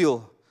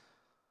battlefield.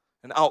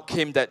 And out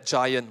came that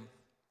giant.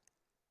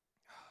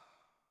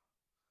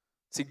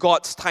 See,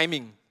 God's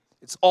timing.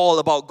 It's all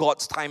about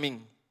God's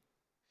timing.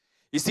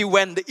 You see,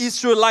 when the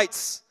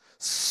Israelites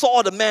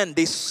saw the man,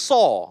 they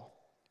saw.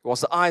 It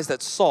was the eyes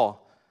that saw.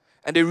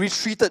 And they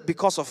retreated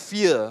because of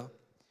fear.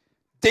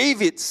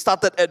 David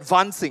started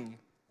advancing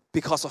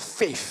because of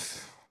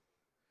faith.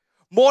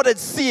 More than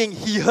seeing,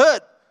 he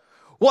heard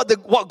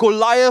what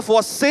Goliath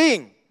was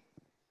saying.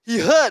 He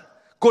heard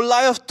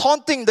Goliath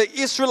taunting the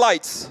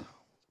Israelites.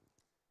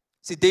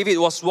 See, David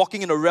was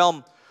walking in a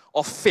realm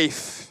of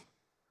faith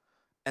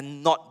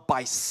and not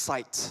by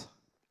sight.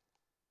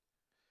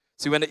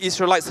 See, when the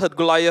Israelites heard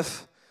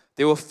Goliath,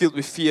 they were filled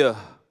with fear.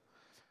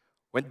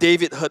 When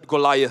David heard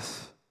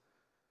Goliath,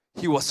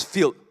 he was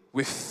filled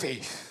with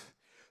faith.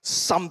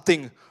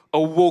 Something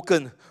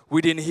awoken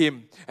within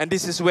him. And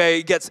this is where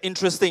it gets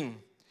interesting.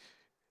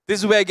 This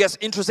is where it gets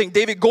interesting.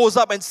 David goes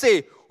up and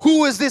say,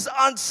 who is this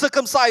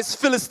uncircumcised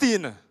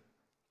Philistine?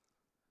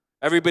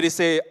 Everybody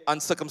say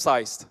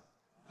uncircumcised.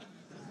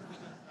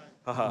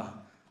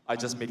 I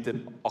just made it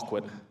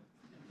awkward.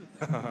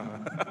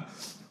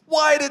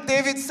 Why did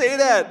David say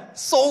that?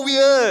 So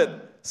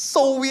weird.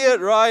 So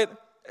weird, right?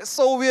 It's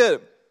so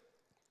weird.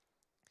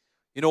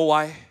 You know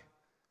why?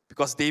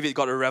 Because David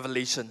got a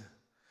revelation.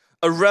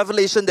 A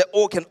revelation that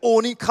can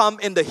only come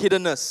in the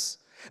hiddenness.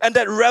 And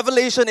that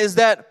revelation is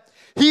that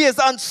he is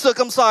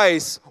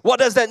uncircumcised. What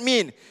does that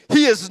mean?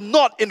 He is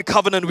not in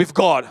covenant with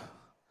God.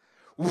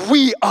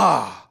 We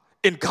are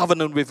in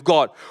covenant with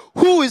God.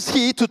 Who is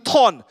he to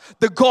taunt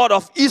the God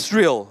of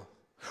Israel?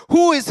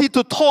 Who is he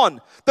to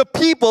taunt the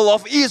people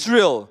of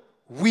Israel?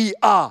 We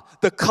are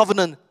the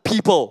covenant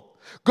people.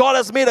 God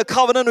has made a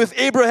covenant with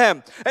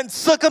Abraham, and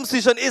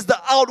circumcision is the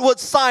outward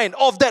sign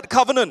of that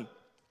covenant.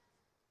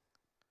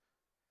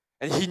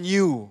 And he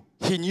knew.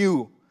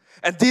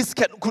 And this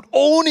could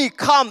only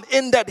come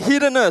in that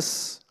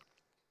hiddenness.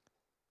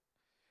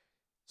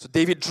 So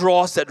David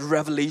draws that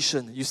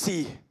revelation. You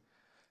see,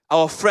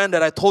 our friend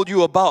that I told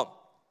you about,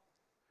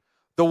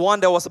 the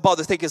one that was about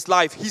to take his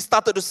life, he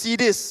started to see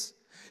this.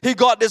 He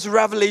got this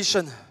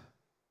revelation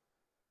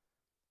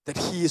that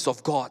he is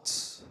of God.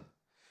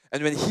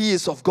 And when he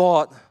is of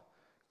God,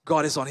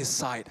 God is on his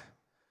side.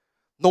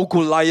 No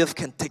Goliath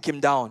can take him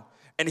down.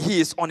 And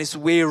he is on his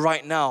way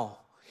right now.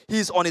 He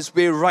is on his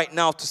way right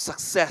now to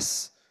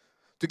success,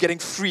 to getting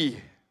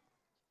free.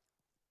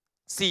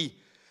 See,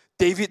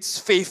 David's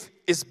faith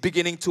is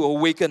beginning to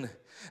awaken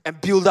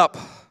and build up.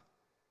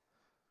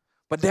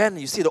 But then,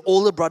 you see, the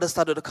older brother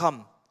started to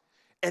come.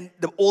 And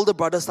the older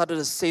brother started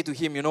to say to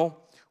him,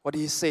 what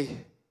did he say?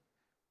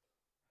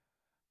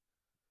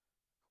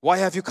 Why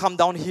have you come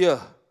down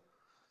here?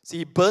 See,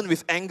 he burned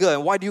with anger.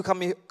 And why do you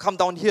come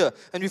down here?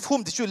 And with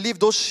whom did you leave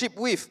those sheep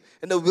with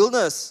in the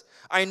wilderness?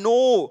 I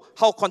know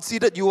how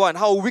conceited you are and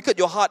how wicked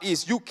your heart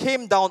is. You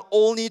came down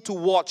only to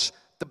watch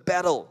the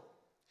battle.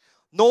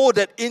 Know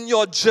that in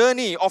your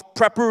journey of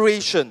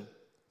preparation,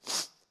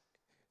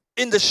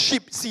 in the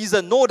sheep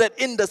season, know that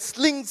in the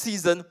sling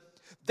season,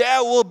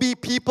 there will be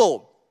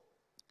people,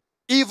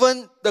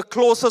 even the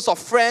closest of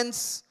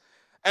friends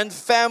and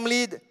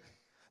family,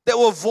 that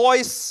will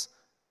voice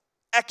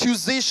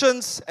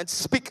accusations and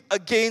speak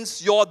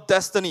against your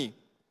destiny.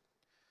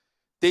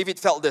 David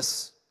felt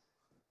this.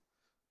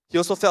 He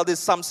also felt this.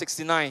 Psalm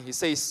 69. He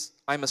says,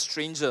 I'm a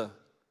stranger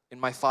in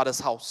my father's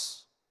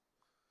house.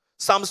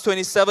 Psalms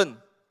 27.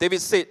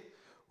 David said,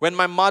 when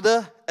my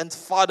mother and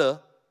father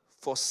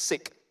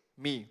forsake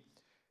me.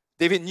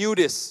 David knew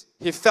this.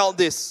 He felt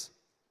this.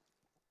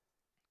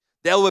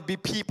 There will be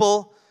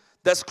people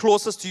that's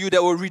closest to you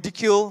that will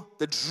ridicule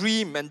the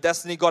dream and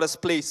destiny God has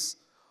placed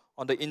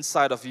on the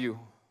inside of you.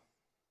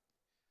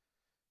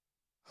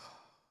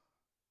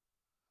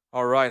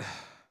 All right.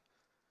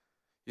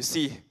 You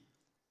see,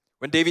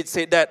 when David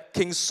said that,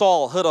 King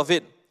Saul heard of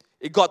it.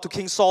 It got to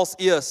King Saul's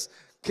ears.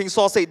 King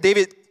Saul said,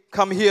 David,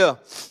 come here.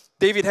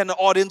 David had an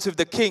audience with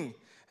the king.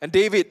 And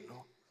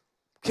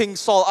King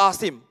Saul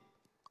asked him,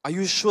 are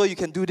you sure you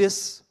can do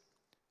this?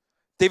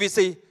 David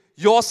said,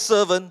 your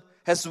servant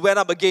has went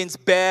up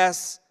against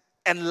bears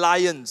and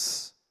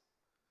lions.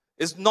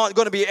 It's not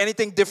going to be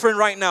anything different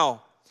right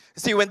now.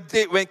 See, when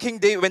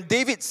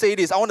David said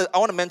this, I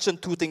want to mention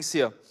two things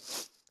here.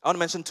 I want to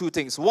mention two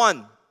things.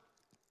 One,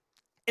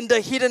 in the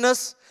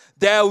hiddenness,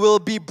 there will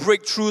be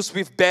breakthroughs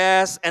with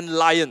bears and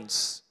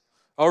lions.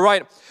 All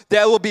right?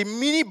 There will be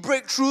mini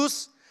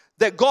breakthroughs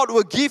that God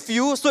will give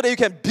you so that you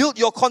can build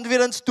your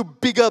confidence to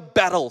bigger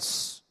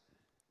battles.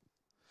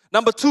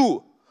 Number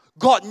two,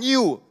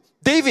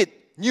 David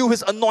knew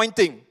his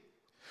anointing.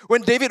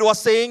 When David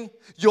was saying,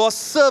 your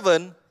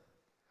servant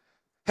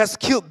has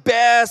killed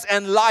bears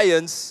and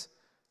lions,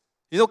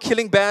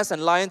 killing bears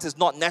and lions is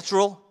not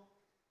natural.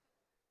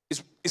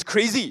 It's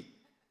crazy,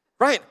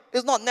 right?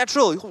 It's not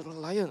natural. Oh,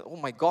 lion, oh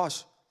my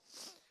gosh.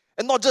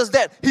 And not just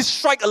that, he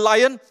struck a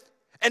lion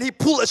and he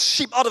pulled a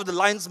sheep out of the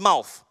lion's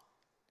mouth.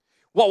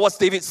 What was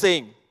David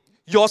saying?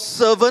 Your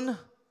servant,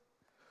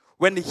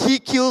 when he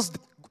kills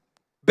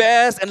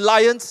bears and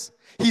lions,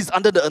 he's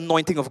under the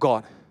anointing of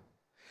God.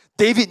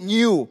 David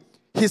knew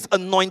his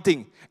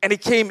anointing, and it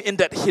came in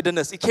that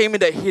hiddenness. It came in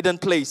that hidden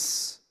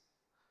place.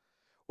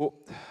 Oh,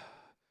 you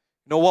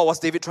know what was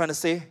David trying to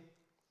say?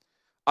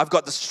 I've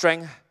got the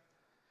strength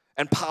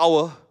and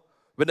power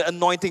when the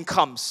anointing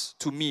comes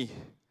to me.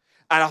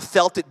 And I've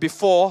felt it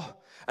before,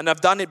 and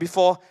I've done it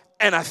before,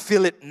 and I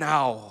feel it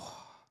now.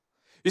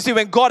 You see,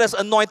 when God has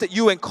anointed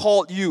you and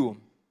called you,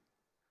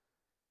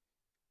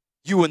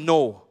 you will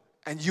know,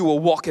 and you will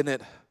walk in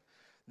it.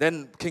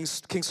 Then King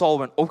Saul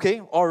went, okay,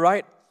 all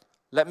right,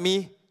 let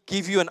me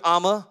give you an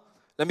armor.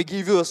 Let me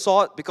give you a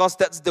sword, because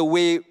that's the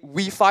way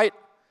we fight.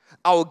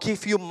 I will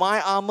give you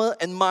my armor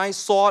and my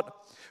sword.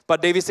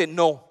 But David said,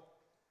 no,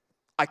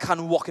 I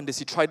can't walk in this.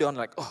 He tried it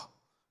on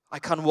I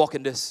can't walk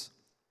in this.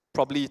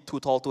 Probably too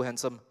tall, too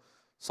handsome.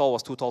 Saul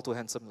was too tall, too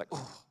handsome.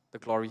 The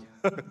glory.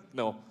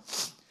 No.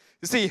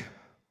 You see,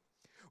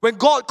 when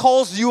God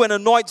calls you and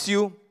anoints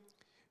you,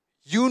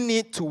 You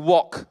need to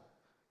walk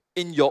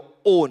in your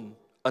own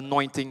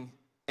anointing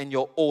and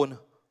your own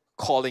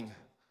calling.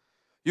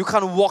 You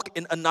can't walk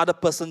in another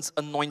person's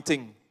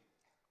anointing.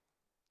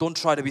 Don't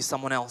try to be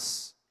someone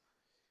else.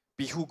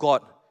 Be who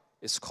God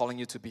is calling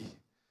you to be.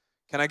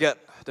 Can I get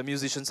the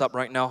musicians up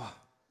right now?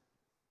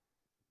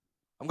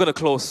 I'm going to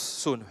close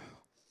soon.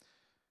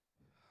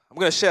 I'm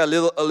going to share a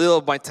little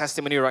of my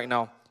testimony right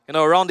now.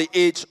 Around the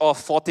age of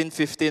 14,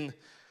 15,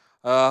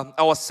 I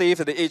was saved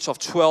at the age of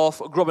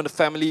 12. I grew up in a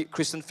family,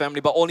 Christian family,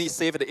 but only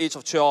saved at the age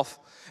of 12.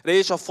 At the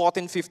age of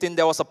 14, 15,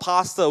 there was a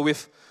pastor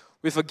with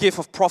a gift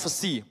of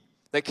prophecy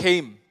that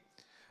came.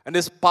 And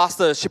this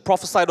pastor, she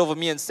prophesied over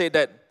me and said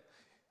that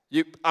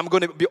I'm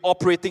going to be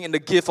operating in the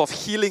gift of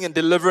healing and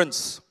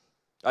deliverance.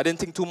 I didn't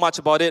think too much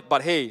about it,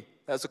 but hey,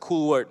 that's a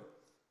cool word.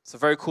 It's a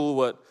very cool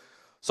word.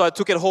 So I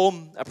took it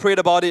home, I prayed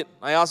about it,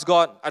 I asked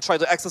God, I tried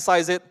to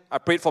exercise it, I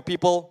prayed for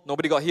people,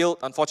 nobody got healed,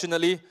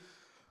 unfortunately.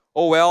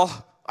 Oh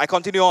well, I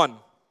continue on.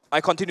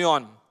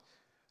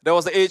 There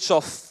was the age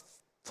of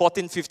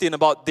 14, 15,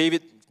 about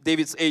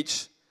David's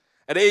age.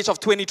 At the age of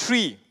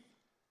 23,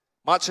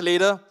 much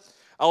later,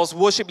 I was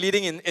worship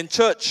leading in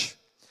church.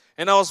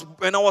 And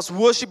when I was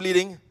worship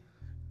leading,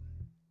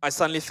 I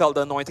suddenly felt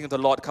the anointing of the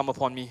Lord come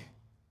upon me.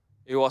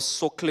 It was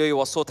so clear, it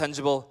was so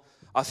tangible.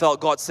 I felt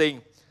God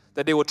saying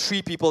that there were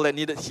 3 people that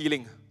needed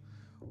healing.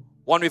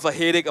 One with a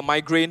headache, a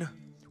migraine,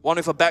 one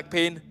with a back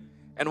pain,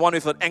 and one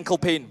with an ankle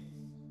pain.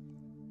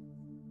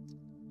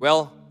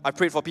 Well, I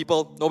prayed for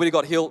people, nobody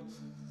got healed.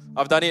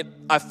 I've done it,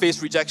 I've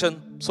faced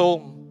rejection,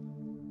 so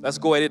let's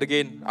go at it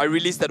again. I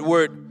released that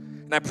word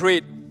and I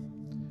prayed.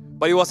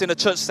 But it was in a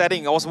church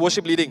setting, I was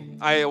worship leading.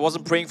 I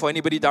wasn't praying for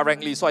anybody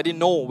directly, so I didn't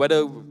know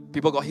whether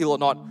people got healed or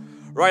not.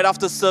 Right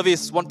after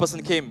service, one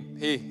person came,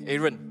 "Hey,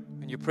 Aaron,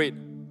 when you prayed,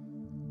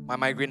 my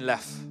migraine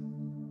left."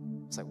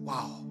 It's like,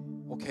 wow,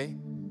 okay.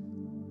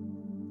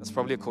 That's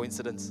probably a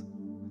coincidence.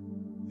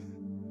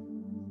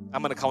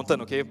 I'm an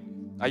accountant, okay?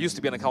 I used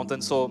to be an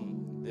accountant, so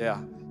yeah,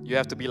 you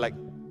have to be like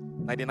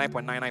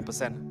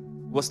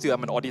 99.99%. Worse still,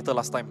 I'm an auditor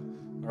last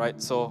time, all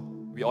right? So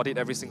we audit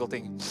every single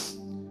thing.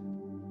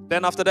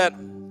 Then after that,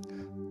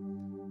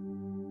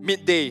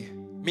 midday,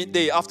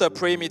 after a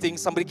prayer meeting,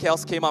 somebody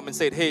else came up and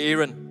said, "Hey,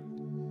 Aaron,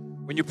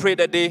 when you prayed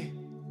that day,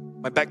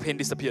 my back pain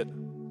disappeared."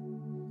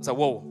 I was like,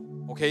 whoa,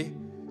 okay.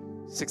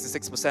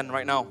 66%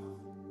 right now.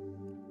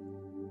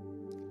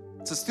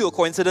 It's still a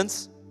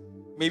coincidence.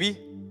 Maybe.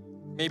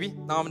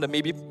 Now I'm in the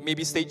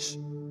maybe stage.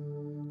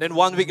 Then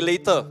 1 week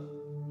later,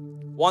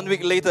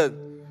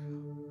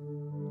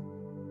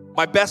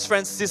 my best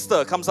friend's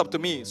sister comes up to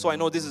me. So I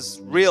know this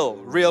is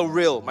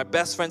real. My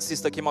best friend's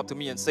sister came up to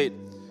me and said,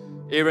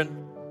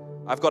 "Aaron,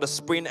 I've got a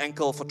sprained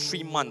ankle for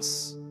 3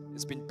 months.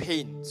 It's been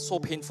so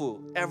painful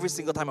every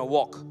single time I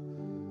walk.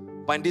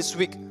 But in this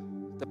week,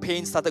 the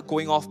pain started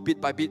going off bit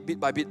by bit.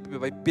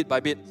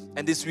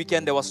 And this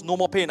weekend, there was no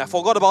more pain. I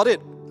forgot about it.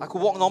 I could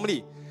walk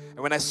normally. And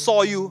when I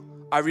saw you,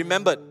 I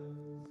remembered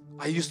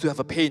I used to have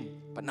a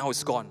pain, but now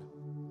it's gone.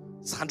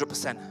 It's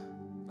 100%.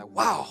 Like,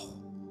 wow.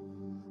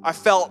 I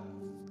felt,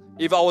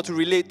 if I were to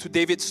relate to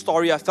David's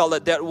story, I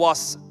felt that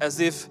was as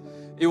if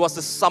it was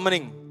the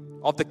summoning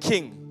of the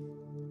king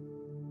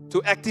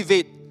to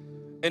activate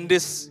in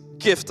this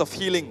gift of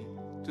healing,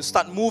 to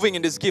start moving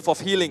in this gift of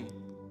healing.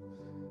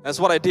 That's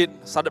what I did.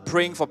 Started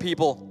praying for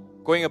people,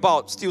 going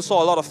about. Still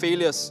saw a lot of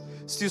failures.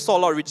 Still saw a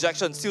lot of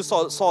rejection. Still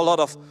saw a lot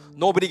of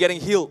nobody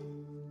getting healed.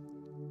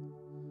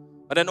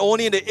 But then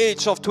only in the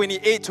age of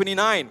 28,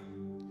 29,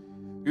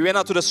 we went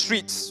out to the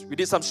streets. We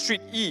did some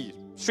street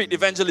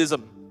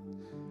evangelism.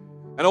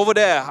 And over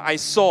there, I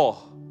saw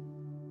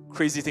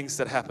crazy things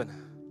that happened.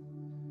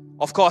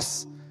 Of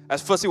course, at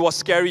first it was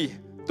scary.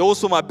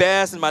 Those were my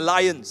bears and my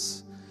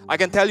lions. I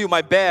can tell you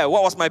my bear.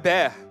 What was my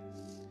bear?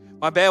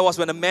 My bear was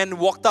when a man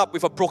walked up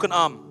with a broken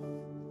arm.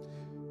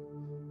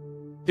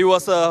 He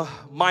was a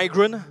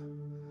migrant,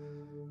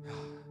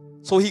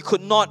 so he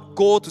could not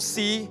go to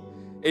see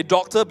a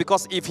doctor,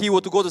 because if he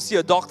were to go to see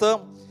a doctor,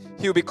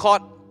 he would be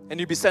caught and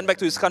he'd be sent back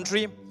to his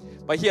country.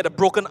 But he had a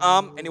broken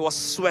arm and it was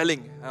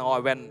swelling. And I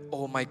went,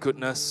 oh my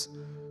goodness,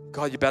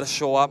 God, you better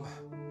show up.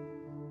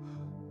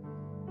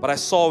 But I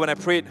saw when I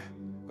prayed,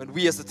 when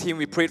we as a team,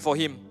 we prayed for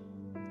him,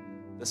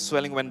 the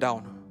swelling went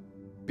down,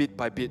 bit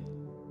by bit.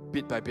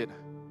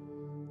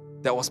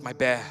 That was my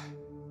bear.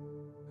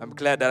 I'm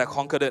glad that I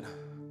conquered it.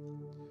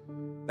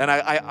 Then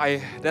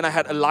I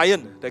had a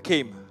lion that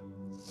came.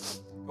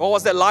 What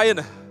was that lion?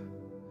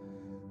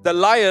 The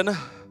lion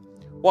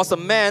was a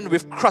man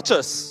with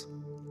crutches.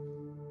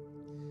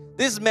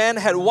 This man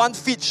had 1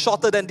 foot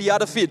shorter than the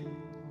other feet.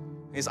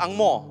 He's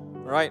Angmo,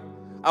 right?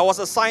 I was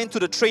assigned to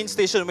the train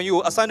station. When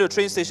you assign to a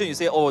train station, you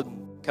say, oh,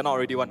 cannot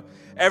already one.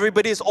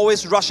 Everybody is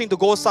always rushing to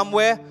go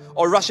somewhere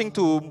or rushing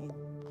to,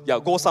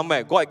 go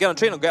somewhere. Go get on a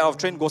train or get out of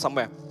train, go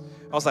somewhere.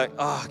 I was like,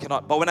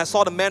 cannot. But when I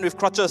saw the man with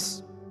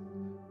crutches,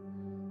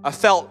 I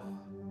felt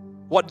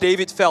what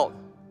David felt.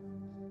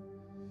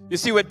 You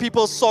see, when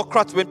people saw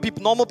crutches,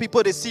 normal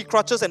people, they see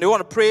crutches and they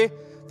want to pray,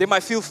 they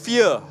might feel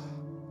fear.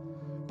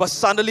 But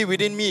suddenly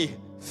within me,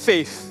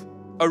 faith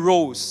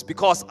arose,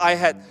 because I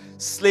had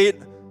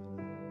slayed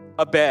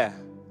a bear.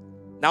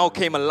 Now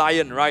came a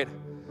lion, right?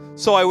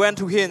 So I went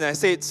to him and I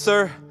said,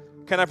 "Sir,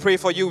 can I pray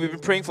for you? We've been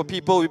praying for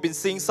people. We've been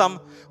seeing some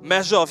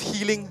measure of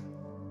healing.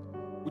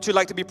 Would you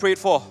like to be prayed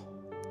for?"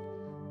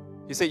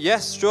 He said,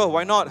 "Yes, sure,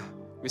 why not?"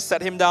 We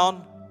sat him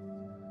down.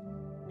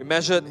 We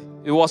measured.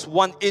 It was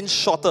 1 inch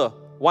shorter.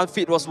 1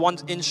 foot was 1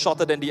 inch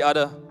shorter than the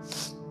other.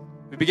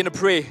 We began to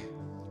pray.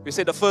 We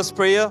said the first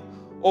prayer,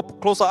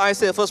 close our eyes,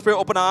 say the first prayer,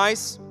 open our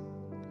eyes.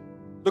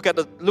 Look at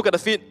the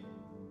feet.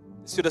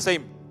 It's still the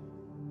same.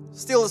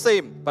 Still the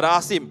same. But I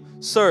asked him,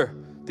 "Sir,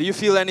 do you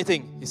feel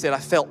anything?" He said, "I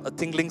felt a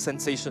tingling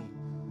sensation."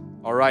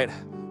 All right,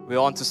 we're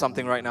on to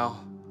something right now.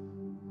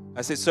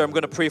 I said, "Sir, I'm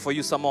going to pray for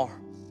you some more."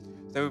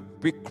 Then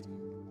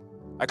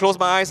I closed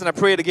my eyes and I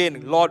prayed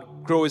again. "Lord,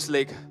 grow his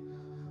leg."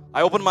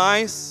 I opened my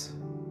eyes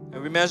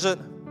and we measured.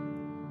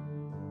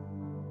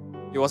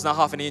 It was now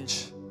 1/2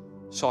 inch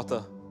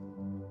shorter.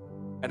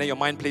 And then your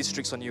mind plays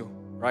tricks on you,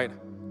 right?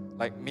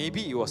 Like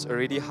maybe it was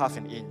already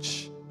 1/2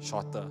 inch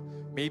shorter.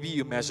 Maybe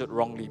you measured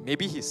wrongly.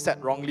 Maybe he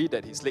sat wrongly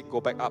that his leg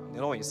go back up. You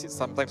know, when you sit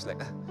sometimes like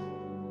that.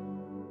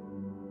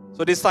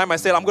 So this time I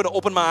said, "I'm going to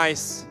open my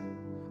eyes.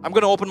 I'm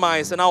going to open my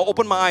eyes." And I'll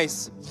open my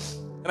eyes.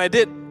 And I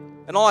did.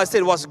 And all I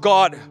said was,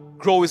 "God,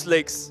 grow his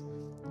legs.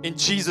 In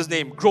Jesus'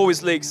 name, grow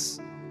his legs."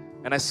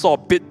 And I saw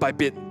bit by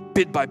bit,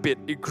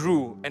 it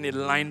grew and it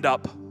lined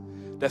up.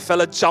 The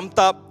fella jumped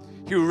up.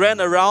 He ran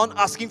around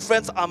asking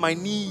friends, "Are my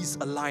knees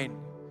aligned?"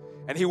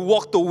 And he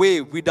walked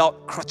away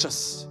without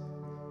crutches.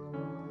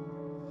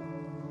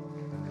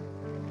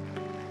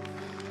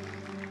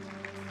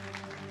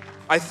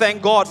 I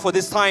thank God for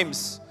these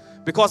times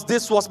because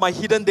this was my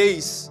hidden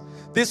days.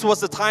 This was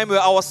the time where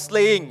I was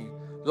slaying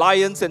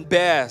lions and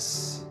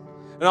bears.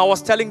 And I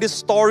was telling these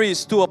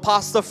stories to a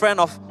pastor friend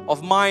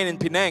of mine in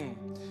Penang.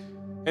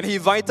 And he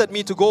invited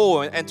me to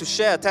go and to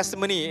share a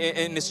testimony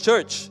in his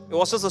church. It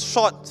was just a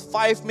short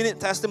 5-minute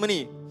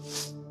testimony.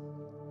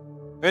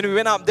 When we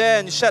went up there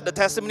and shared the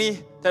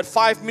testimony, that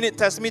 5-minute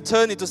testimony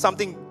turned into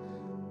something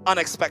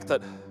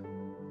unexpected.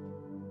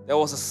 There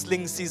was a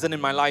sling season in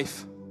my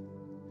life.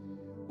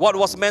 What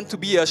was meant to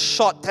be a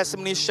short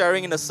testimony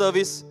sharing in a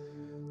service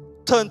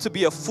turned to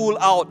be a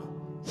full-out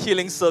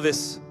healing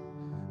service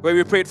where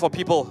we prayed for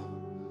people.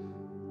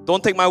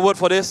 Don't take my word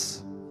for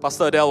this.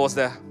 Pastor Adele was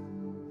there.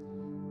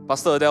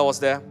 Pastor Adele was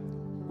there.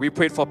 We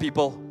prayed for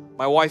people.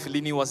 My wife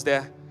Lini was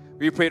there.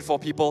 We prayed for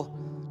people.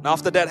 And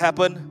after that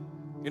happened,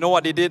 you know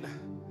what they did?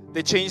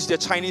 They changed their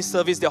Chinese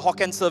service, their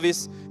Hokkien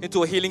service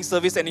into a healing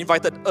service and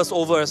invited us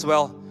over as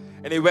well.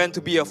 And it went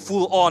to be a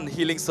full-on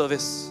healing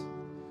service.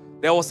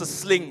 There was a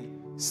sling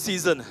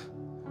season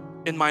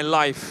in my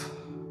life.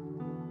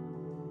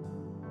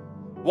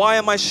 Why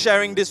am I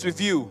sharing this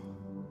with you?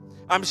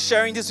 I'm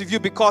sharing this with you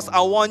because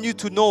I want you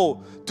to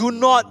know, do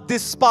not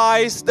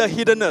despise the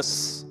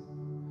hiddenness.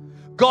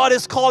 God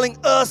is calling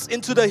us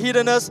into the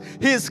hiddenness.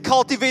 He is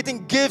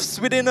cultivating gifts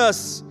within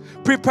us,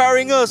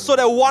 preparing us so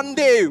that one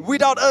day,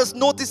 without us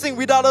noticing,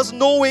 without us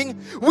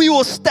knowing, we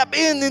will step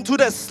into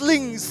that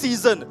sling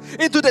season,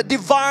 into that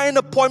divine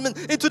appointment,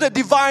 into that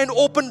divine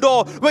open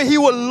door where He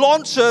will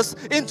launch us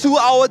into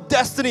our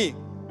destiny.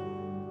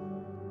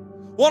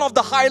 One of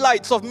the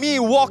highlights of me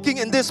walking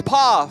in this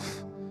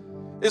path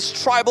is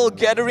tribal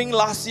gathering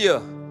last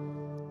year.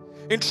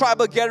 In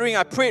tribal gathering,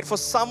 I prayed for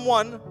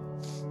someone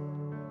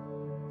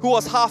who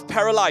was half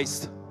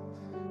paralyzed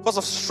because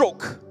of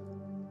stroke.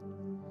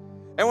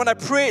 And when I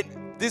prayed,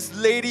 this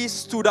lady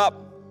stood up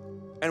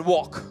and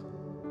walked.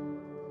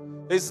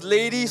 This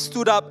lady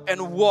stood up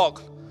and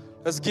walked.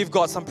 Let's give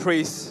God some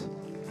praise.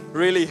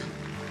 Really.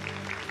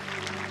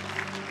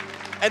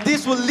 And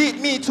this will lead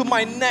me to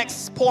my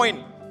next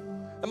point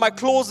and my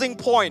closing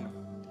point.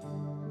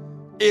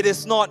 It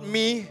is not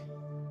me.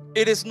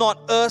 It is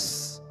not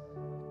us.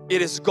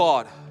 It is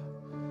God.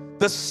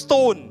 The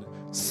stone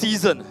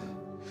season.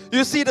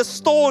 You see, the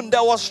stone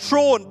that was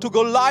thrown to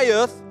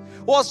Goliath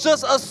was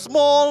just a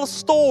small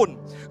stone.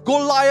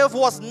 Goliath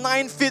was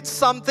 9 feet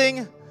something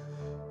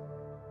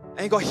and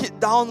he got hit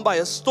down by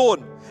a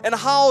stone. And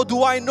how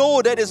do I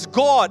know that it's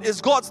God?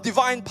 It's God's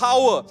divine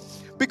power.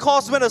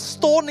 Because when a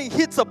stone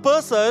hits a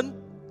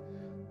person,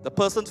 the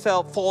person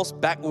falls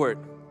backward.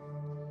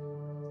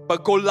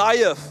 But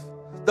Goliath,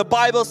 the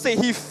Bible says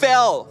he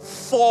fell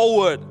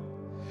forward,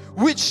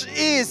 which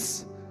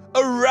is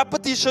a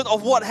repetition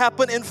of what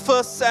happened in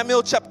 1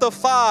 Samuel chapter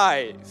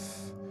 5.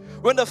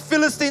 When the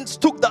Philistines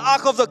took the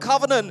Ark of the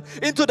Covenant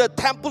into the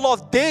temple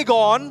of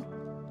Dagon,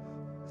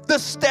 the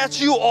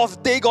statue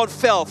of Dagon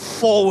fell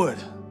forward.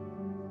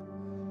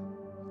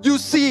 You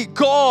see,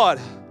 God,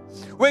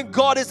 when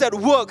God is at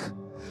work,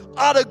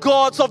 other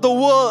gods of the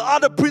world,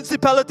 other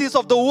principalities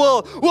of the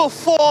world will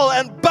fall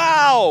and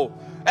bow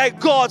at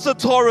God's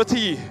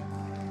authority.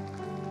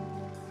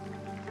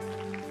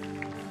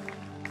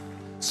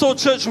 So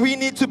church, we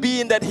need to be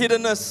in that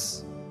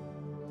hiddenness.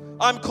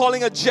 I'm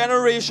calling a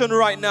generation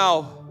right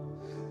now.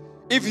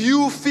 If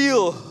you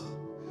feel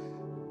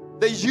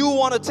that you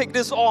want to take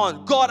this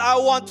on, God, I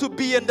want to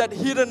be in that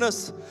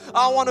hiddenness.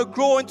 I want to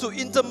grow into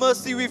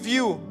intimacy with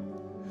you.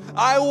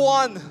 I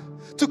want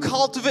to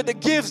cultivate the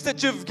gifts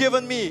that you've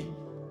given me.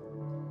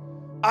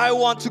 I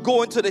want to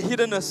go into the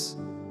hiddenness.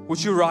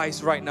 Would you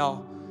rise right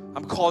now?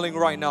 I'm calling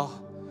right now.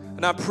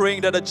 And I'm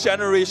praying that a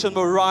generation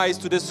will rise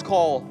to this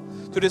call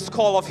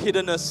of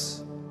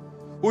hiddenness.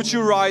 Would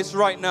you rise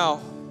right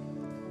now?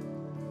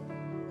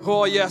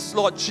 Oh yes,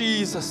 Lord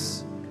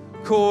Jesus.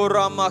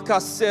 Heavenly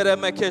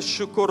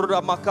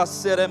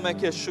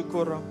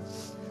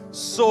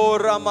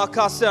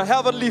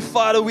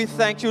Father, we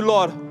thank you,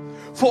 Lord,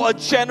 for a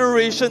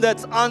generation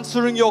that's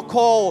answering your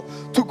call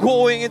to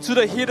going into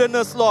the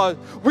hiddenness, Lord.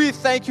 We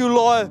thank you,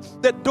 Lord,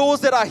 that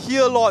those that are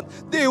here, Lord,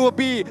 they will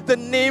be the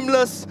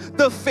nameless,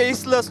 the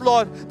faceless,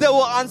 Lord, that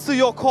will answer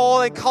your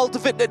call and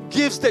cultivate the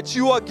gifts that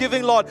you are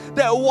giving, Lord,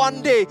 that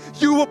one day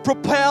you will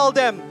propel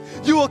them.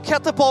 You will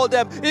catapult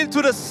them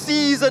into the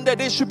season that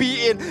they should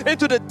be in,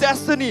 into the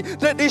destiny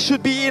that they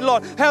should be in,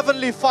 Lord.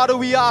 Heavenly Father,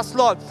 we ask,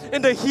 Lord,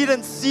 in the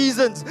hidden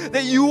seasons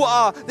that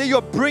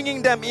you're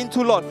bringing them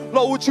into, Lord.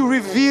 Lord, would you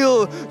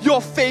reveal your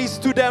face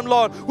to them,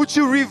 Lord? Would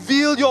you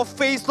reveal your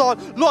face, Lord?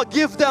 Lord,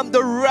 give them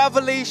the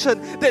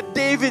revelation that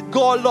David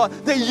got, Lord,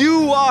 that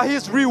you are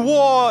his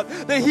reward,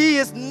 that he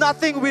is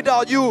nothing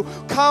without you.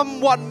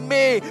 Come what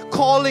may,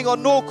 calling or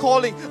no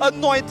calling,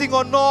 anointing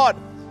or not,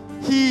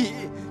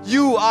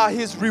 you are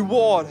his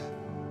reward.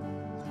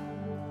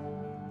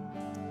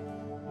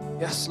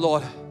 Yes,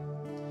 Lord.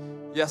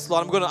 Yes,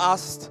 Lord. I'm going to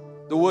ask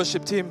the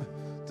worship team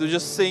to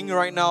just sing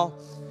right now.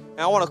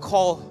 And I want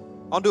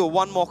to do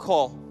one more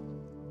call.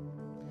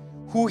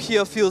 Who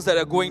here feels that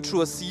they're going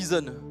through a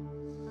season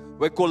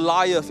where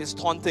Goliath is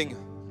taunting?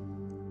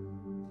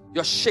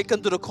 You're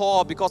shaken to the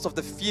core because of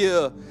the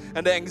fear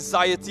and the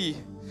anxiety.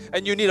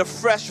 And you need a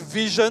fresh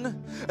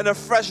vision and a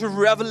fresh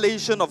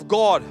revelation of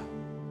God.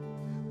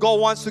 God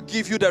wants to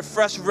give you that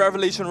fresh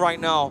revelation right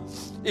now.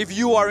 If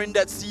you are in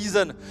that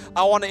season,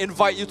 I want to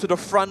invite you to the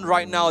front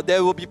right now.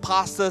 There will be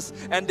pastors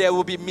and there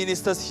will be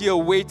ministers here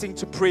waiting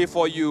to pray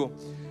for you.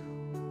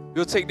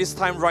 We'll take this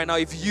time right now.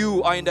 If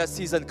you are in that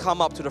season,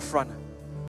 come up to the front.